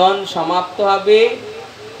আসন সমাপ্ত হবে,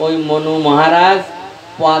 ওই মনু মহারাজ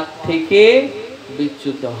পদ থেকে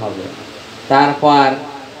বিচ্যুত হবে। তারপর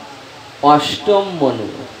 8ম মনু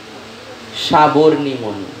সাবর্ণী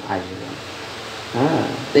মনু আসবে। হ্যাঁ,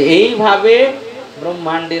 তো এইভাবে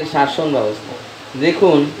ব্রহ্মাণ্ডের শাসন ব্যবস্থা।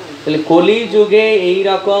 দেখুন, তাহলে কলি যুগে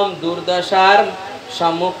এইরকম দুর্দশার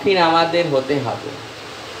সম্মুখীন আমাদের হতে হবে।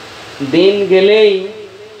 দিন গেলেই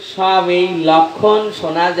সব এই লক্ষণ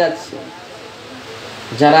শোনা যাচ্ছে।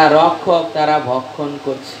 যারা রক্ষক তারা ভক্ষণ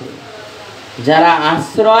করছে, যারা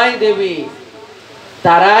আশ্রয় দেবে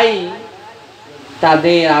তারাই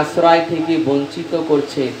তাদের আশ্রয় থেকে বঞ্চিত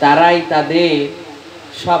করছে, তারাই তাদের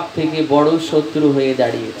সব থেকে বড় শত্রু হয়ে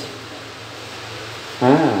দাঁড়িয়েছে।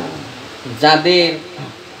 হ্যাঁ,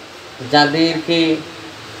 যাদেরকে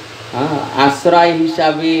আশ্রয়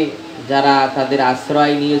হিসাবে যারা তাদের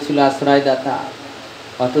আশ্রয় নিয়েছিল, আশ্রয়দাতা,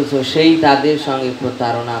 অথচ সেই তাদের সঙ্গে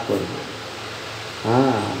প্রতারণা করবে।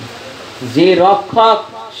 হ্যাঁ, যে রক্ষক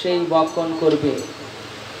সেই বক্ষণ করবে।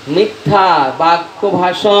 মিথ্যা বাক্য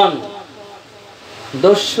ভাষণ,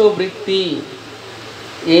 দস্যু বৃত্তি,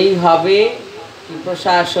 এই হবে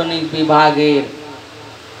প্রশাসনিক বিভাগের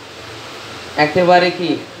একেবারে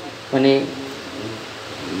কি মানে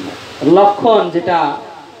লক্ষণ, যেটা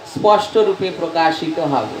স্পষ্ট রূপে প্রকাশিত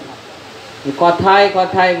হবে। কথায়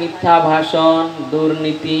কথায় মিথ্যা ভাষণ,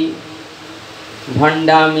 দুর্নীতি,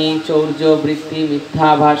 ভণ্ডামি, চৌর্যবৃত্তি, মিথ্যা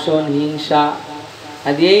ভাষণ, হিংসা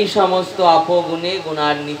আদি এই সমস্ত অপগুণে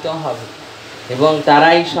গুণান্বিত হবে এবং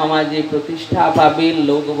তারাই সমাজে প্রতিষ্ঠা পাবে,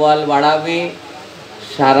 লোকবল বাড়াবে,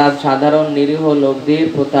 সাধারণ নিরীহ লোকদের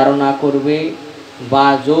প্রতারণা করবে বা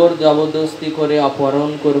জোর জবরদস্তি করে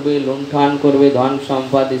অপহরণ করবে, লুণ্ঠন করবে ধন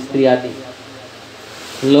সম্পদ, স্ত্রী আদি।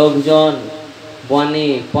 লোকজন বনে,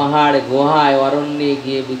 পাহাড়, গুহায়, অরণ্যে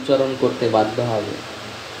গিয়ে বিচরণ করতে বাধ্য হবে।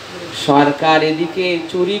 সরকার এদিকে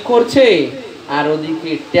চুরি করছে আর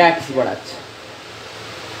ওদিকে ট্যাক্স বাড়াচ্ছে।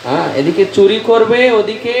 হ্যাঁ, এদিকে চুরি করবে,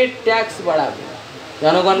 ওদিকে ট্যাক্স বাড়াবে,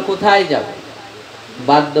 জনগণ কোথায় যাবে?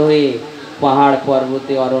 বাধ্য হয়ে পাহাড়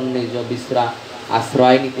পর্বতে অরণ্যে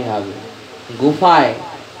আশ্রয় নিতে হবে। গুফায়,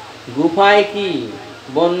 গুফায় কি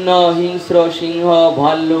বন্য হিংস্র সিংহ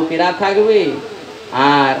ভল্লুক এরা থাকবে,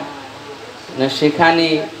 আর না সেখানে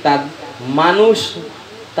মানুষ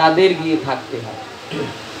তাদের গিয়ে থাকতে হবে,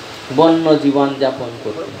 বন্য জীবন যাপন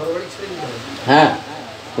করতে। হ্যাঁ,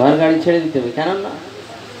 ঘর গাড়ি ছেড়ে দিতে হবে। কেননা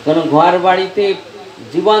কারণ ঘর বাড়িতে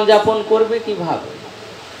জীবন যাপন করবে কিভাবে?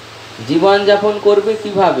 জীবন যাপন করবে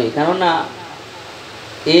কিভাবে? কেননা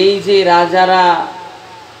এই যে রাজারা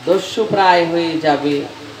দস্যু প্রায় হয়ে যাবে,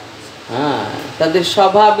 হ্যাঁ, তাদের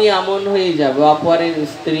স্বভাবই এমন হয়ে যাবে, অপরের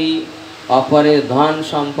স্ত্রী অপরের ধন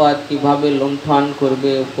সম্পদ কিভাবে লুণ্ঠন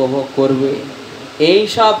করবে, উপভোগ করবে, এই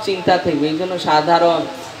সব চিন্তা থাকবে। এই জন্য সাধারণ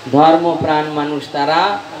ধর্মপ্রাণ মানুষ তারা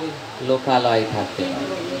লোকালয় থাকে,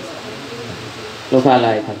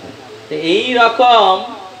 লোকালয় থাকে। তো এই রকম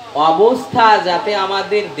অবস্থা যাতে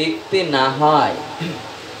আমাদের দেখতে না হয়,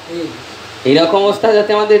 এই রকম অবস্থা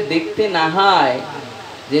যাতে আমাদের দেখতে না হয়,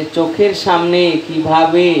 যে চোখের সামনে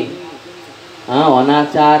কিভাবে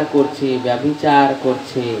অনাচার করছে, ব্যভিচার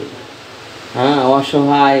করছে,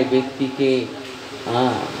 অসহায় ব্যক্তিকে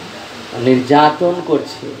নির্যাতন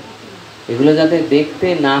করছে, এগুলো যাতে দেখতে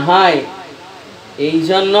না হয়, এই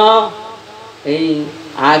জন্য এই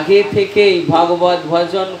আগে থেকেই ভগবত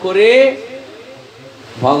ভজন করে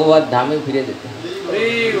ভগবত ধামে ফিরে যেতে হবে।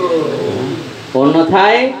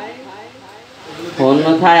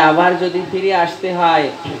 অন্যথায় আবার যদি ফিরে আসতে হয়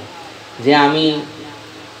যে আমি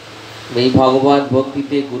এই ভগবত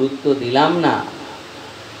ভক্তিতে গুরুত্ব দিলাম না,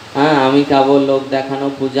 আমি কেবল লোক দেখানো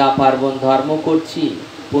পূজা পার্বণ ধর্ম করছি,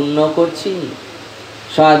 পুণ্য করছি,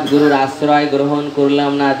 সদ্গুরুর আশ্রয় গ্রহণ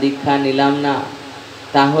করলাম না, দীক্ষা নিলাম না,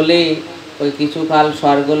 তাহলে ওই কিছুকাল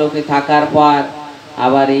স্বর্গলোকে থাকার পর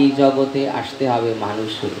আবার এই জগতে আসতে হবে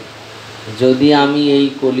মানুষ হয়ে। যদি আমি এই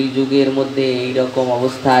কলিযুগের মধ্যে এই রকম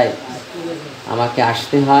অবস্থায় আমাকে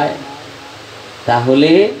আসতে হয়,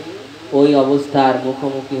 তাহলে ওই অবস্থার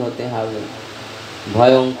মুখোমুখি হতে হবে,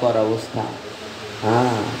 ভয়ঙ্কর অবস্থা।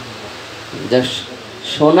 যা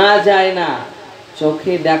শোনা যায় না,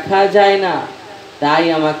 চোখে দেখা যায় না, তাই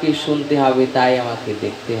আমাকে শুনতে হবে, তাই আমাকে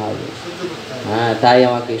দেখতে হবে, তাই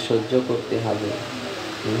আমাকে সহ্য করতে হবে।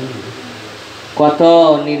 কত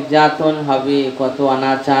নির্যাতন হবে, কত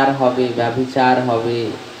অনাচার হবে, ব্যভিচার হবে,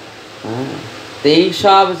 এই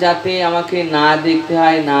সব যাতে আমাকে না দেখতে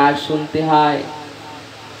হয়, না শুনতে হয়,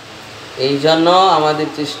 এই জন্য আমাদের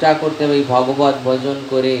চেষ্টা করতে হবে ভগবত ভজন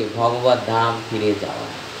করে ভগবত ধাম ফিরে যাওয়া।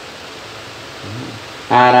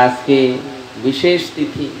 আর আজকে বিশেষ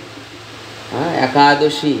তিথি,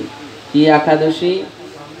 একাদশী। কি একাদশী?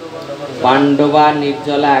 পাণ্ডবা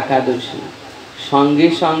নির্জলা একাদশী। সঙ্গে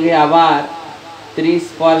সঙ্গে আবার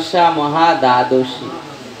ত্রিস্পর্শা মহা দ্বাদশী।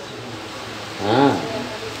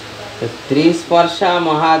 ত্রিস্পর্শা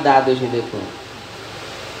মহা দ্বাদশী। দেখুন,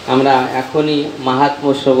 আমরা এখনই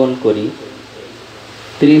মাহাত্ম্য শ্রবণ করি।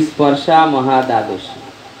 ত্রিস্পর্শা মহা দ্বাদশী।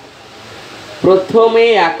 প্রথমে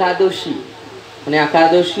একাদশী, মানে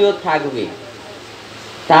একাদশীও থাকবে,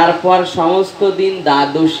 তারপর সমস্ত দিন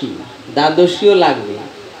দ্বাদশী, দ্বাদশীও লাগবে,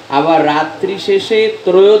 আবার রাত্রি শেষে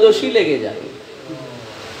ত্রয়োদশী লেগে যাবে।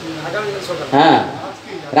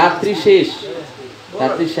 রাত্রি শেষ,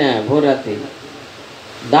 রাত্রি ভোর রাতে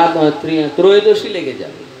ত্রয়োদশী লেগে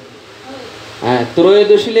যাবে।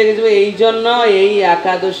 ত্রয়োদশী লেগে যাবে। এই জন্য এই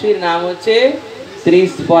একাদশীর নাম হচ্ছে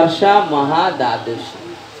ত্রিস্পর্শা মহা দ্বাদশী।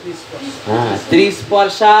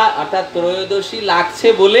 ত্রিস্পর্শা অর্থাৎ ত্রয়োদশী লাগছে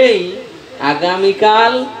বলেই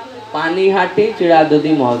আগামীকাল পানিহাটি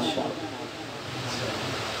চিড়াদধি মহোৎসব।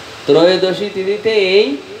 ত্রয়োদশী তিথিতে এই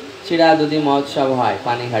চিড়াদধি মহোৎসব হয়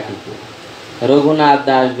পানিহাটিতে। রঘুনাথ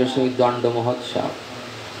দাস গোস্বামী দণ্ড মহোৎসব,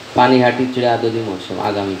 পানিহাটি চিড়াদধি মহোৎসব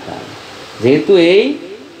আগামীকাল। যেহেতু এই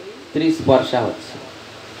ত্রিস্পর্শা হচ্ছে,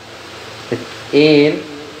 এর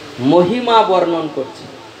মহিমা বর্ণন করছে।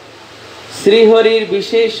 শ্রীহরির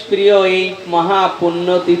বিশেষ প্রিয় এই মহাপুণ্য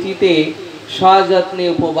তিথিতে সযত্নে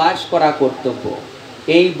উপবাস করা কর্তব্য।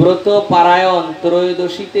 এই ব্রত পারায়ণ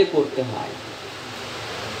ত্রয়োদশীতে করতে হয়।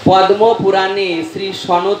 পদ্ম পুরাণে শ্রী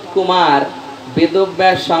সনত কুমার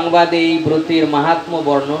বেদব্যাস সংবাদে এই ব্রতের মাহাত্ম্য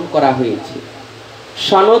বর্ণন করা হয়েছে।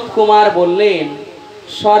 সনত কুমার বললেন,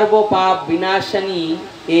 সর্বপাপ বিনাশানী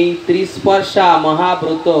এই ত্রিস্পর্শা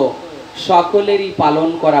মহাব্রত সকলেরই পালন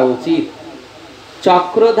করা উচিত।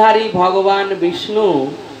 চক্রধারী ভগবান বিষ্ণু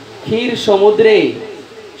ক্ষীর সমুদ্রে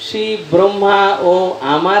শিব, ব্রহ্মা ও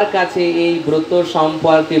আমার কাছে এই ব্রত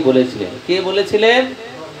সম্পর্কে বলেছিলেন। কে বলেছিলেন?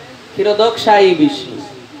 ক্ষীরোদকশায়ী বিষ্ণু।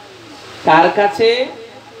 কার কাছে?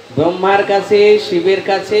 ব্রহ্মার কাছে, শিবের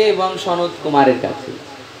কাছে এবং সনত কুমারের কাছে।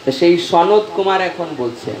 সেই সনত কুমার এখন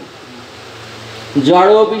বলছেন,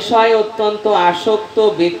 জড় বিষয় অত্যন্ত আসক্ত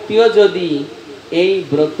ব্যক্তিও যদি এই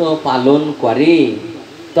ব্রত পালন করে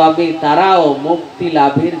তবে তারাও মুক্তি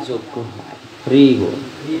লাভের যোগ্য হয়।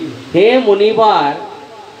 হে মুনিবার,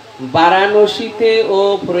 বারাণসীতে ও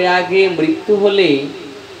প্রয়াগে মৃত্যু হলে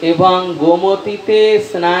এবং গোমতীতে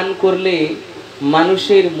স্নান করলে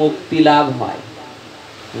মানুষের মুক্তি লাভ হয়,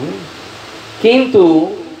 কিন্তু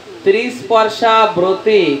 30 পর্ষা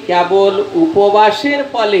ব্রতে কেবল উপবাসের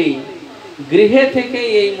ফলে গৃহে থেকে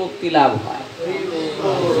এই মুক্তি লাভ হয়।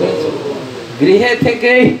 গৃহে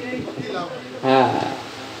থেকে। হ্যাঁ,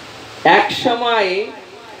 এক সময়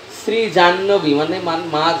শ্রী জাহ্নবী মানে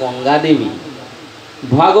মা গঙ্গা দেবী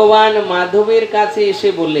ভগবান মাধবের কাছে এসে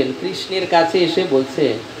বললেন, কৃষ্ণের কাছে এসে বলছে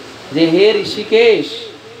যে হে ঋষিকেশ,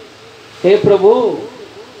 হে প্রভু,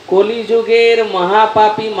 কলিযুগের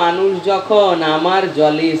মহাপাপী মানুষ যখন আমার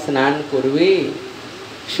জলে স্নান করবে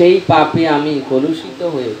সেই পাপে আমি কলুষিত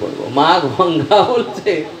হয়ে পড়ব। মা গঙ্গা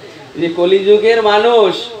বলছে যে কলিযুগের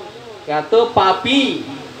মানুষ এত পাপী,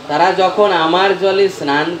 তারা যখন আমার জলে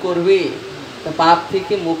স্নান করবে তা পাপ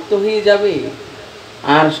থেকে মুক্ত হয়ে যাবে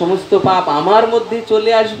আর সমস্ত পাপ আমার মধ্যে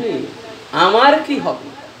চলে আসবে, আমার কি হবে?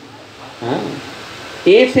 হ্যাঁ,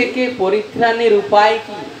 এ থেকে পরিত্রাণের উপায়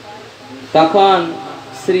কি? তখন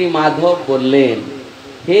শ্রী মাধব বললেন,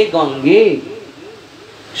 হে গঙ্গে,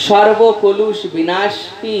 সর্বকলুষ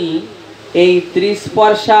বিনাশী এই 30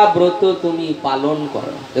 পর্ষা ব্রত তুমি পালন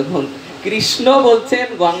করো। দেখুন, কৃষ্ণ বলছেন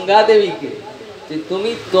গঙ্গা দেবীকে যে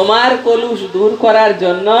তুমি তোমার কলুষ দূর করার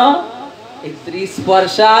জন্য এই 30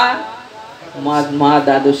 পর্ষা মা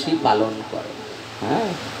দ্বাদশী পালন করো। হ্যাঁ,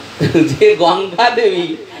 যে গঙ্গা দেবী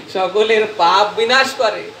সকলের পাপ বিনাশ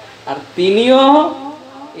করে আর তিনিও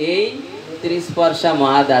এই 30 পর্ষা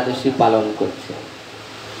মা দ্বাদশী পালন করছে।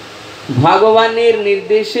 ভগবানের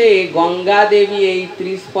নির্দেশে গঙ্গা দেবী এই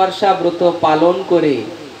 30 পর্ষা ব্রত পালন করে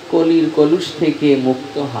কলির কলুষ থেকে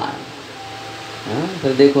মুক্ত হন।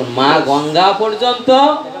 দেখুন, মা গঙ্গা পর্যন্ত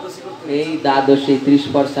এই দ্বাদশী 30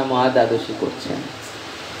 পর্ষা মহা দ্বাদশী করছেন।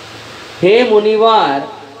 হে মুনিবার,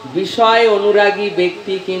 বিষয় অনুরাগী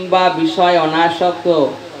ব্যক্তি কিংবা বিষয় অনাসক্ত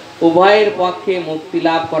উভয়ের পক্ষে মুক্তি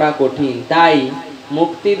লাভ করা কঠিন, তাই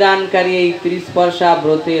মুক্তিদানকারী এই 30 পর্ষা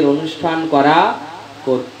ব্রতের অনুষ্ঠান করা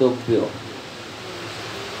কর্তব্য।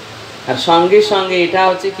 আর সঙ্গে সঙ্গে এটা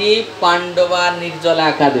হচ্ছে কি পাণ্ডবা নির্জলা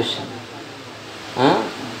একাদশী। হ্যাঁ,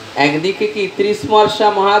 একদিকে কি 30 পর্ষা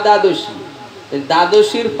মহা দ্বাদশী,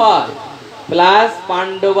 দ্বাদশীর ফল প্লাস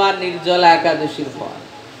পাণ্ডবা নির্জলা একাদশীর ফল।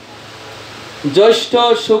 জ্যৈষ্ঠ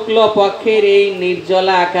শুক্ল পক্ষের এই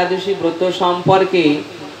নির্জলা একাদশী ব্রত সম্পর্কে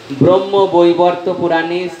ব্রহ্ম বৈবর্ত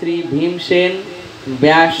পুরাণে শ্রী ভীমসেন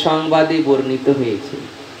ব্যাস সংবাদে বর্ণিত হয়েছে।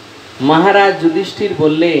 মহারাজ যুধিষ্ঠির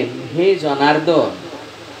বললেন, হে জনার্দন,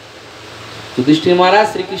 যুধিষ্ঠির মহারাজ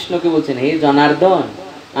শ্রীকৃষ্ণকে বলছেন, হে জনার্দন,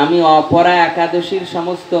 আমি অপরা একাদশীর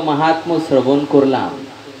সমস্ত মাহাত্ম্য শ্রবণ করলাম।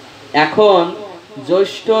 এখন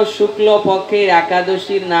জ্যৈষ্ঠ শুক্ল পক্ষের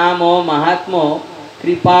একাদশীর নাম ও মাহাত্ম্য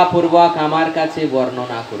কৃপাপূর্বক আমার কাছে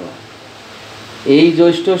বর্ণনা করো। এই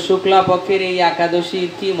জ্যৈষ্ঠ শুক্লা পক্ষের এই একাদশীর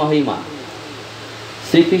কি মহিমা?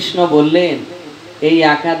 শ্রীকৃষ্ণ বললেন, এই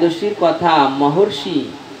একাদশীর কথা মহর্ষি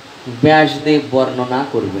ব্যাসদেব বর্ণনা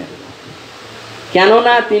করবেন,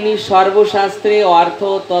 কেননা তিনি সর্বশাস্ত্রে অর্থ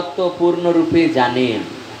তত্ত্ব পূর্ণরূপে জানেন।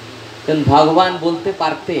 ভগবান বলতে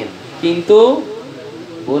পারতেন কিন্তু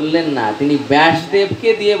বললেন না, তিনি ব্যাসদেবকে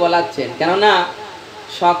দিয়ে বলাচ্ছেন, কেননা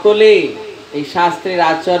সকলে এই শাস্ত্রের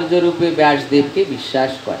আচার্য রূপে ব্যাসদেবকে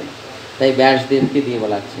বিশ্বাস করে, তাই ব্যাসদেবকে দিয়ে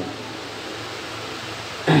বলাচ্ছেন।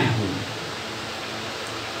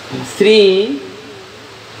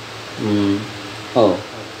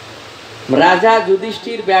 রাজা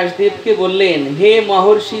যুধিষ্ঠির ব্যাসদেবকে বললেন, হে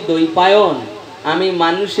মহর্ষি দ্বৈপায়ন, আমি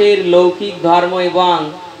মানুষের লৌকিক ধর্ম এবং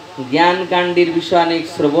জ্ঞান কাণ্ডের বিষয় অনেক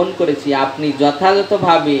শ্রবণ করেছি। আপনি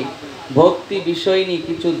যথাযথভাবে ভক্তি বিষয়নী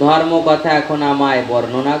কিছু ধর্ম কথা এখন আমায়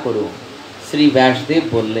বর্ণনা করুন। শ্রী ব্যাসদেব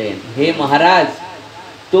বললেন, হে মহারাজ,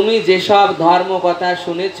 তুমি যেসব ধর্ম কথা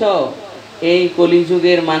শুনেছ এই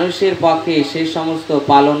কলিযুগের মানুষের পক্ষে সে সমস্ত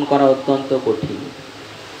পালন করা অত্যন্ত কঠিন।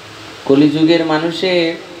 কলিযুগের মানুষের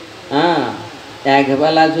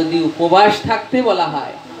একবেলা যদি উপবাস থাকতে বলা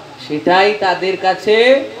হয় সেটাই তাদের কাছে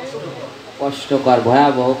কষ্টকর,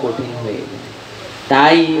 ভয়াবহ, কঠিন হয়ে যায়।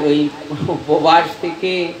 তাই ওই উপবাস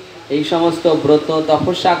থেকে এই সমস্ত ব্রত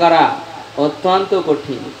তপস্যা করা অত্যন্ত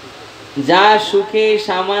কঠিন। যা সুখে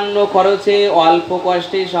সামান্য খরচে অল্প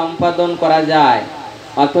কষ্টে সম্পাদন করা যায়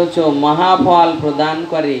অথচ মহাফল প্রদান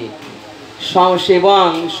করে এবং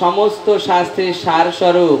সমস্ত শাস্ত্রের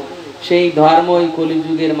সারস্বরূপ, সেই ধর্মই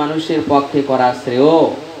কলিযুগের মানুষের পক্ষে করা শ্রেয়।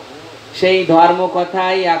 সেই ধর্ম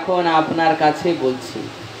কথাই এখন আপনার কাছে বলছি।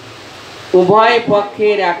 উভয়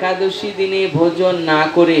পক্ষের একাদশী দিনে ভোজন না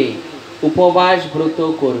করে উপবাস ব্রত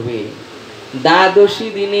করবে। দ্বাদশী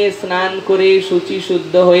দিনে স্নান করে শুচি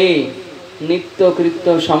শুদ্ধ হয়ে নিত্যকৃত্য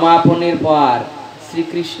সমাপনের পর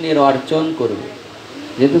শ্রীকৃষ্ণের অর্চন করবে।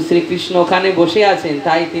 যেহেতু শ্রীকৃষ্ণ ওখানে বসে আছেন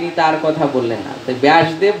তাই তিনি তার কথা বললেন না, তাই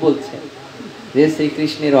ব্যাসদেব বলছেন যে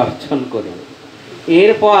শ্রীকৃষ্ণের অর্চন করবে।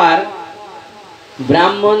 এরপর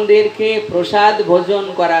ব্রাহ্মণদেরকে প্রসাদ ভোজন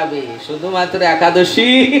করাবে। শুধুমাত্র একাদশী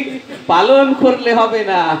পালন করলে হবে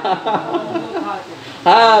না,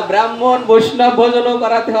 হ্যাঁ, ব্রাহ্মণ বৈষ্ণব ভোজনও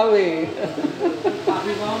করাতে হবে।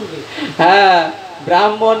 হ্যাঁ,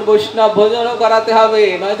 ব্রাহ্মণ বৈষ্ণব ভোজনও করাতে হবে,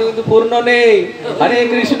 নয়তো কিন্তু পূর্ণ নেই। হরে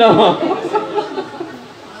কৃষ্ণ।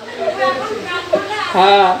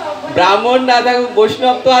 হ্যাঁ, ব্রাহ্মণ না থাকুক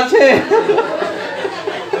বৈষ্ণব তো আছে।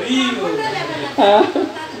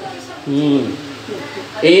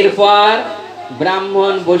 এরপর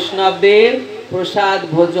ব্রাহ্মণ বৈষ্ণবদের প্রসাদ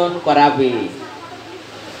ভোজন করাবে।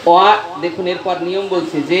 দেখুন এরপর নিয়ম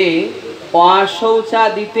বলছে যে অশৌচা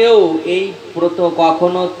দিতেও এই ব্রত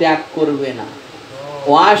কখনো ত্যাগ করবে না।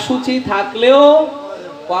 অশুচি থাকলেও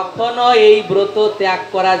কখনো এই ব্রত ত্যাগ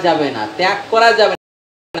করা যাবে না, ত্যাগ করা যাবে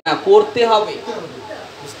না, করতে হবে।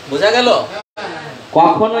 বোঝা গেল?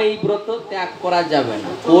 কখনো এই ব্রত ত্যাগ করা যাবে না,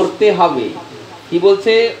 করতে হবে। কি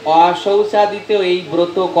বলছে? অশৌচা দিতেও এই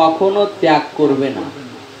ব্রত কখনো ত্যাগ করবে না।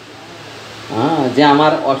 যে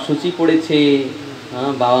আমার অশুচি পড়েছে,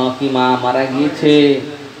 বাবা কি মা মারা গিয়েছে,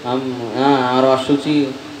 আর অশুচি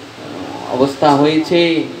অবস্থা হয়েছে,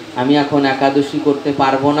 আমি এখন একাদশী করতে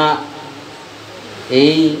পারবো না,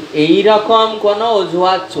 এই রকম কোনো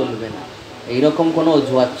অজুহাত চলবে না, এইরকম কোনো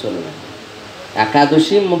অজুহাত চলবে না।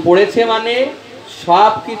 একাদশী পড়েছে মানে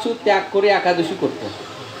সব কিছু ত্যাগ করে একাদশী করতে হবে।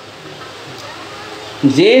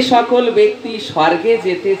 যে সকল ব্যক্তি স্বর্গে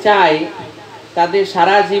যেতে চায় তাদের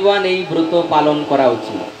সারা জীবন এই ব্রত পালন করা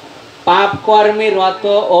উচিত। পাপ কর্মে রত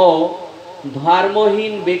ও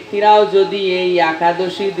ধর্মহীন ব্যক্তিরাও যদি এই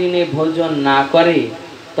একাদশী দিনে ভোজন না করে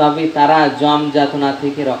তবে তারা যম যাতনা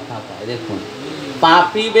থেকে রক্ষা পায়। দেখুন,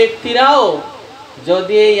 পাপী ব্যক্তিরাও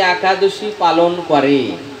যদি এই একাদশী পালন করে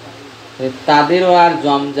তাদেরও আর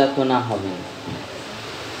যম যাতনা হবে না।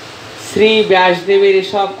 শ্রী ব্যাসদেবের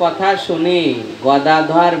এসব কথা শুনে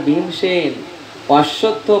গদাধর ভীমসেন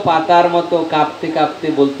অশ্বত্থ পাতার মতো কাঁপতে কাঁপতে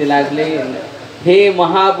বলতে লাগলেন, হে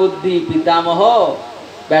মহাবুদ্ধি পিতামহ।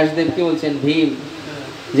 ব্যাসদেবকে বলছেন ভীম,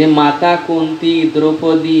 যে মাতা কুন্তী,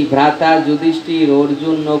 দ্রৌপদী, ভ্রাতা যুধিষ্ঠির,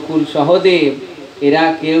 অর্জুন, নকুল, সহদেব এরা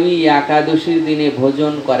কেউই একাদশীর দিনে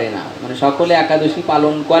ভোজন করে না, মানে সকলে একাদশী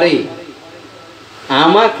পালন করে।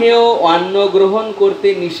 আমাকেও অন্ন গ্রহণ করতে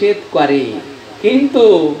নিষেধ করে, কিন্তু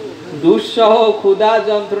দুঃসহ ক্ষুধা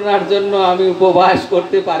যন্ত্রণার জন্য আমি উপবাস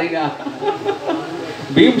করতে পারি না।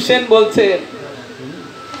 ভীমসেন বলছেন।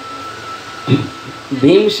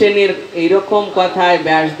 ভীমসেনের এইরকম কথায়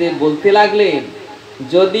ব্যাসদেব বলতে লাগলেন,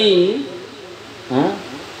 যদি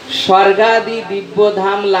স্বর্গাদি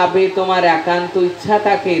দিব্যধাম লাভে তোমার একান্ত ইচ্ছা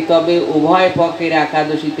থাকে তবে উভয় পক্ষের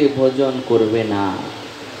একাদশীতে ভোজন করবে না।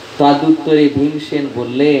 তদুত্তরে ভীমসেন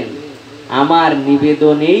বললেন, আমার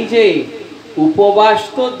নিবেদন এই যে উপবাস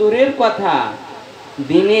তো দূরের কথা,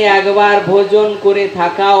 দিনে একবার ভোজন করে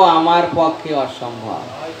থাকাও আমার পক্ষে অসম্ভব।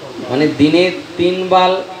 মানে দিনে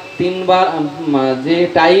তিনবার যে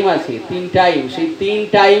টাইম আছে, 3 টাইম, সেই 3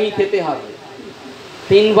 টাইমই খেতে হবে,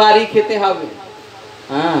 3 বারই খেতে হবে।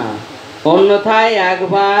 অন্যথায়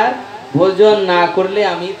একবার ভোজন না করলে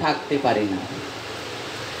আমি থাকতে পারি না।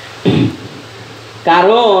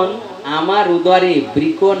 কারণ আমার উদরে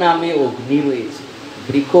বৃক নামে অগ্নি রয়েছে,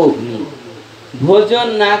 বৃক অগ্নি। ভোজন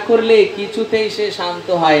না করলে কিছুতেই সে শান্ত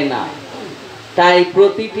হয় না। তাই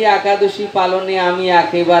প্রতিটি একাদশী পালনে আমি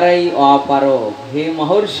একেবারেই অপারগ। হে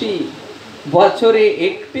মহর্ষি, বছরে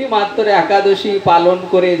একটি মাত্র একাদশী পালন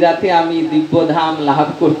করে যাতে আমি দিব্যধাম লাভ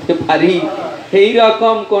করতে পারি, এই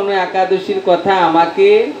রকম কোন একাদশীর কথা আমাকে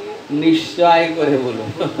নিশ্চয় করে বলুন।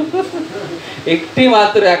 একটি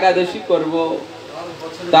মাত্র একাদশী করব।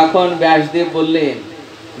 তখন ব্যাসদেব বললেন,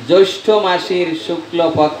 জ্যৈষ্ঠ মাসের শুক্ল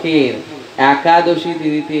পক্ষের একাদশী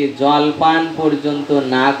তিথিতে জলপান পর্যন্ত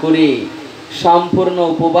না করে সম্পূর্ণ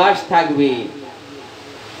উপবাস থাকবে।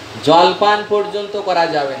 জলপান পর্যন্ত করা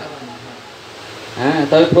যাবে না।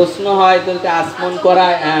 তবে প্রশ্ন হয়, তোকে আসমন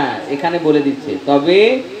করায়, এখানে বলে দিচ্ছে, তবে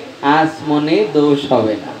আসমনে দোষ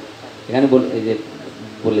হবে না। এখানে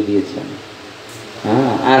বলে দিয়েছেন,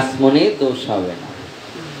 আসমনে দোষ হবে না।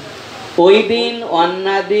 ওই দিন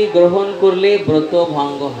অন্নাদি গ্রহণ করলে ব্রত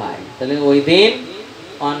ভঙ্গ হয়। তাহলে ওই দিন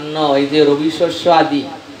অন্ন, ওই যে রবি শস্য আদি,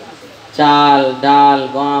 চাল, ডাল,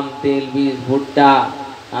 গম, তেল, বীজ, ভুট্টা,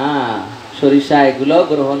 সরিষা, এগুলো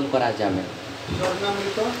গ্রহণ করা যাবে না।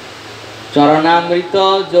 চরণামৃত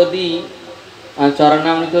যদি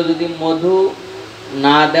চরণামৃত যদি মধু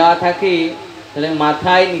না দেওয়া থাকে তাহলে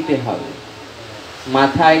মাথায় নিতে হবে,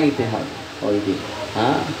 মাথায় নিতে হবে ওই দিন।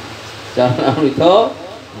 হ্যাঁ, চরণামৃত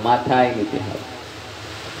মাথায় নিতে হবে।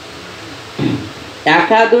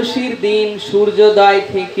 একাদশীর দিন সূর্যোদয়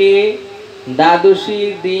থেকে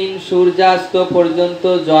দ্বাদশীর দিন সূর্যাস্ত পর্যন্ত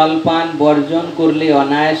জলপান বর্জন করলে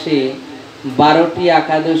অনায়াসে 12টি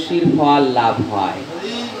একাদশীর ফল লাভ হয়।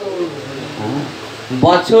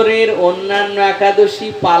 বছরের অন্যান্য একাদশী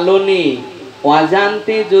পালনে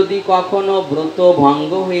অজান্তে যদি কখনো ব্রত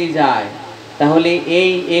ভঙ্গ হয়ে যায় তাহলে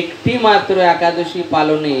এই একটি মাত্র একাদশী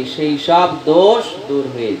পালনে সেই সব দোষ দূর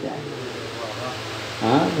হয়ে যায়।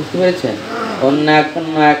 হ্যাঁ, বুঝতে পেরেছেন? অন্য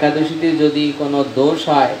একাদশীতে যদি কোনো দোষ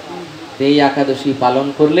হয় সেই একাদশী পালন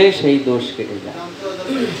করলে সেই দোষ কেটে যায়।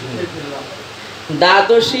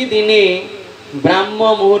 দ্বাদশী দিনে ব্রাহ্ম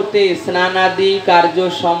মুহূর্তে স্নানাদি কার্য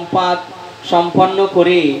সম্পন্ন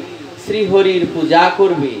করে শ্রীহরির পূজা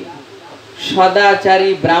করবে।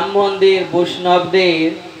 সদাচারী ব্রাহ্মণদের বৈষ্ণবদের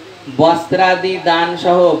বস্ত্রাদি দান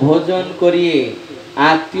সহ ভোজন করিয়ে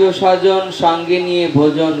আত্মীয় স্বজন সঙ্গে নিয়ে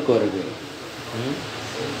ভোজন করবে।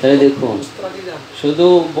 তাহলে দেখুন, শুধু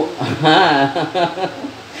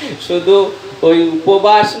শুধু ওই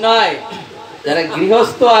উপবাস নয়, যারা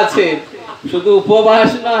গৃহস্থ আছে শুধু উপবাস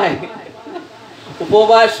নয়,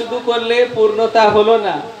 উপবাস শুধু করলে পূর্ণতা হলো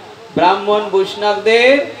না। ব্রাহ্মণ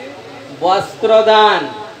বৈষ্ণবদের বস্ত্রদান,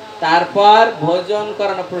 তারপর ভোজন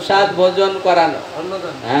করানো, প্রসাদ ভোজন করানো,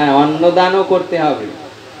 হ্যাঁ, অন্নদানও করতে হবে।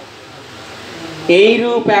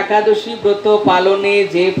 এইরূপ একাদশী ব্রত পালনে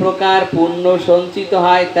যে প্রকার পুণ্য সঞ্চিত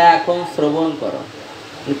হয় তা এখন শ্রবণ করো।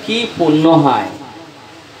 কি পুণ্য হয়!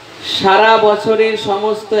 সারা বছরের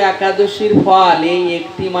সমস্ত একাদশীর ফল এই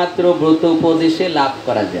একটি মাত্র ব্রত উপদেশে লাভ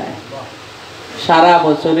করা যায়। সারা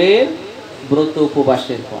বছরের ব্রত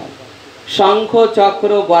উপবাসের ফল। শঙ্খ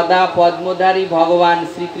চক্র গদা পদ্মধারী ভগবান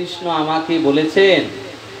শ্রীকৃষ্ণ আমাকে বলেছেন,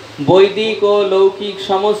 বৈদিক ও লৌকিক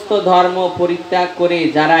সমস্ত ধর্ম পরিত্যাগ করে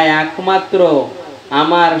যারা একমাত্র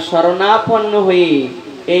আমার শরণাপন্ন হয়ে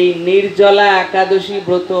এই নির্জলা একাদশী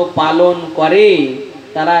ব্রত পালন করে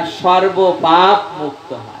তারা সর্বপাপ মুক্ত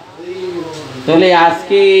হয়। তাহলে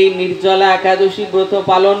আজকে এই নির্জলা একাদশী ব্রত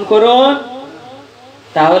পালন করুন,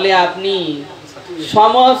 তাহলে আপনি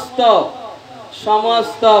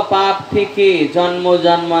সমস্ত পাপ থেকে, জন্ম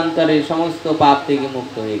জন্মান্তরের সমস্ত পাপ থেকে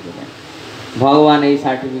মুক্ত হয়ে গেলেন। ভগবান এই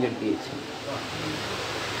সার্টিফিকেট দিয়েছেন।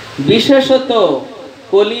 বিশেষত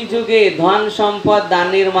কলিযুগে ধন সম্পদ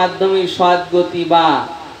দানের মাধ্যমে সদ্গতি বা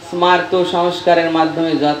স্মার্ত সংস্কারের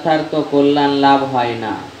মাধ্যমে যথার্থ কল্যাণ লাভ হয়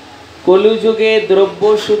না। কলিযুগে দ্রব্য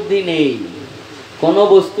শুদ্ধি নেই, কোনো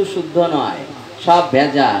বস্তু শুদ্ধ নয়, সব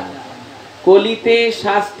ভেজাল। কলিতে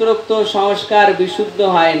শাস্ত্রোক্ত সংস্কার বিশুদ্ধ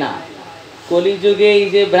হয় না। কলিযুগে এই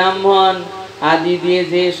যে ব্রাহ্মণ আদি দিয়ে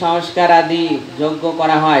যে সংস্কার আদি যজ্ঞ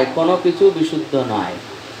করা হয়, কোনো কিছু বিশুদ্ধ নয়।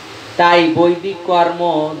 তাই বৈদিক কর্ম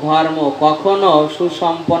ধর্ম কখনো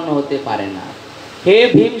সুসম্পন্ন হতে পারে না। হে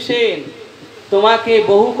ভীমসেন, তোমাকে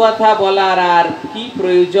বহু কথা বলার আর কি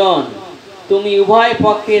প্রয়োজন? তুমি উভয়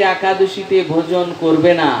পক্ষের একাদশীতে ভোজন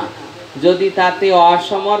করবে না। যদি তাতে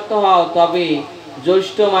অসমর্থ হও তবে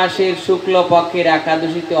জ্যৈষ্ঠ মাসের শুক্ল পক্ষের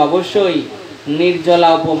একাদশীতে অবশ্যই নির্জলা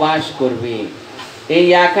উপবাস করবে। এই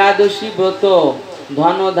একাদশী ব্রত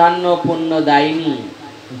ধন ধান্য পুণ্যদায়িনী।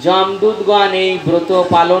 যমদূতগণ এই ব্রত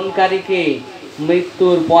পালনকারীকে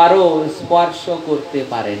মৃত্যুর পরও স্পর্শ করতে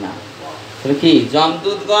পারে না। কি?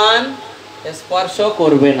 যমদূতগণ স্পর্শ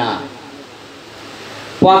করবে না।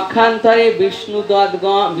 পক্ষান্তরে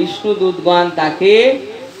বিষ্ণুদূতগণ তাকে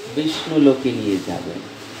বিষ্ণু লোকে নিয়ে যাবে।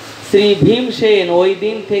 শ্রী ভীমসেন ওই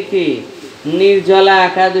দিন থেকে নির্জলা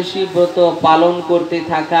একাদশী ব্রত পালন করতে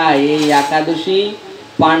থাকা এই একাদশী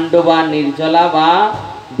পাণ্ডবা নির্জলা বা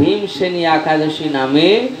ভীমসেনী একাদশী নামে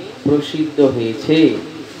প্রসিদ্ধ হয়েছে।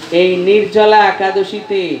 এই নির্জলা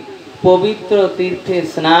একাদশীতে পবিত্র তীর্থে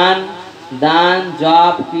স্নান, দান,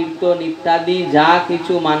 জপ, কীর্তন ইত্যাদি যা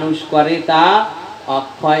কিছু মানুষ করে তা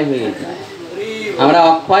অক্ষয় হয়ে যায়। আমরা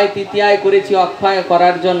অক্ষয় তৃতীয়ায় করেছি অক্ষয়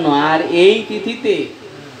করার জন্য, আর এই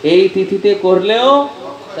তিথিতে করলেও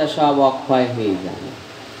তা সব অক্ষয় হয়ে যায়।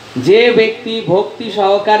 যে ব্যক্তি ভক্তি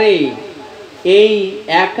সহকারে এই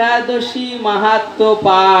একাদশী মাহাত্ম্য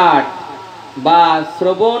পাঠ বা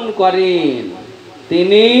শ্রবণ করেন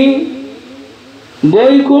তিনি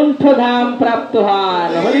বৈকুণ্ঠ ধাম প্রাপ্ত হন।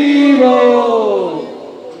 হরি বল।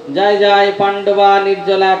 জয় জয় পাণ্ডবা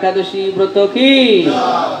নির্জলা একাদশী ব্রত কি,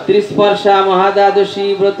 ত্রিস্পর্শা মহাদ্বাদশী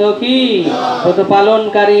ব্রত কি, ব্রত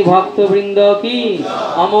পালনকারী ভক্তবৃন্দ কি,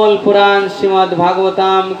 অমল পুরাণ শ্রীমদ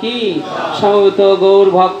ভাগবতাম কি, সমবেত গৌর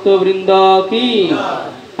ভক্তবৃন্দ কি,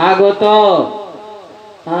 আগত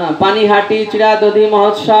हाँ पानीहाटी चिरादधि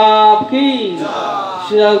महोत्सव की,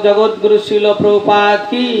 जगत गुरु शिल प्रभुपाद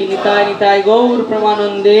की, निताय निताय गौर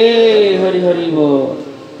प्रमानंदे, हरि हरि बोल,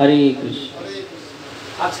 हरे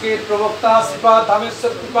कृष्ण। आज के प्रवक्ता श्रीपाद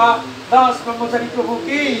धामेश्वर कृपा दास ब्रह्मचारी प्रभु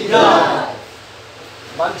की,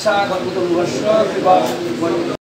 वांछा कल्पतरुभ्यश्च कृपा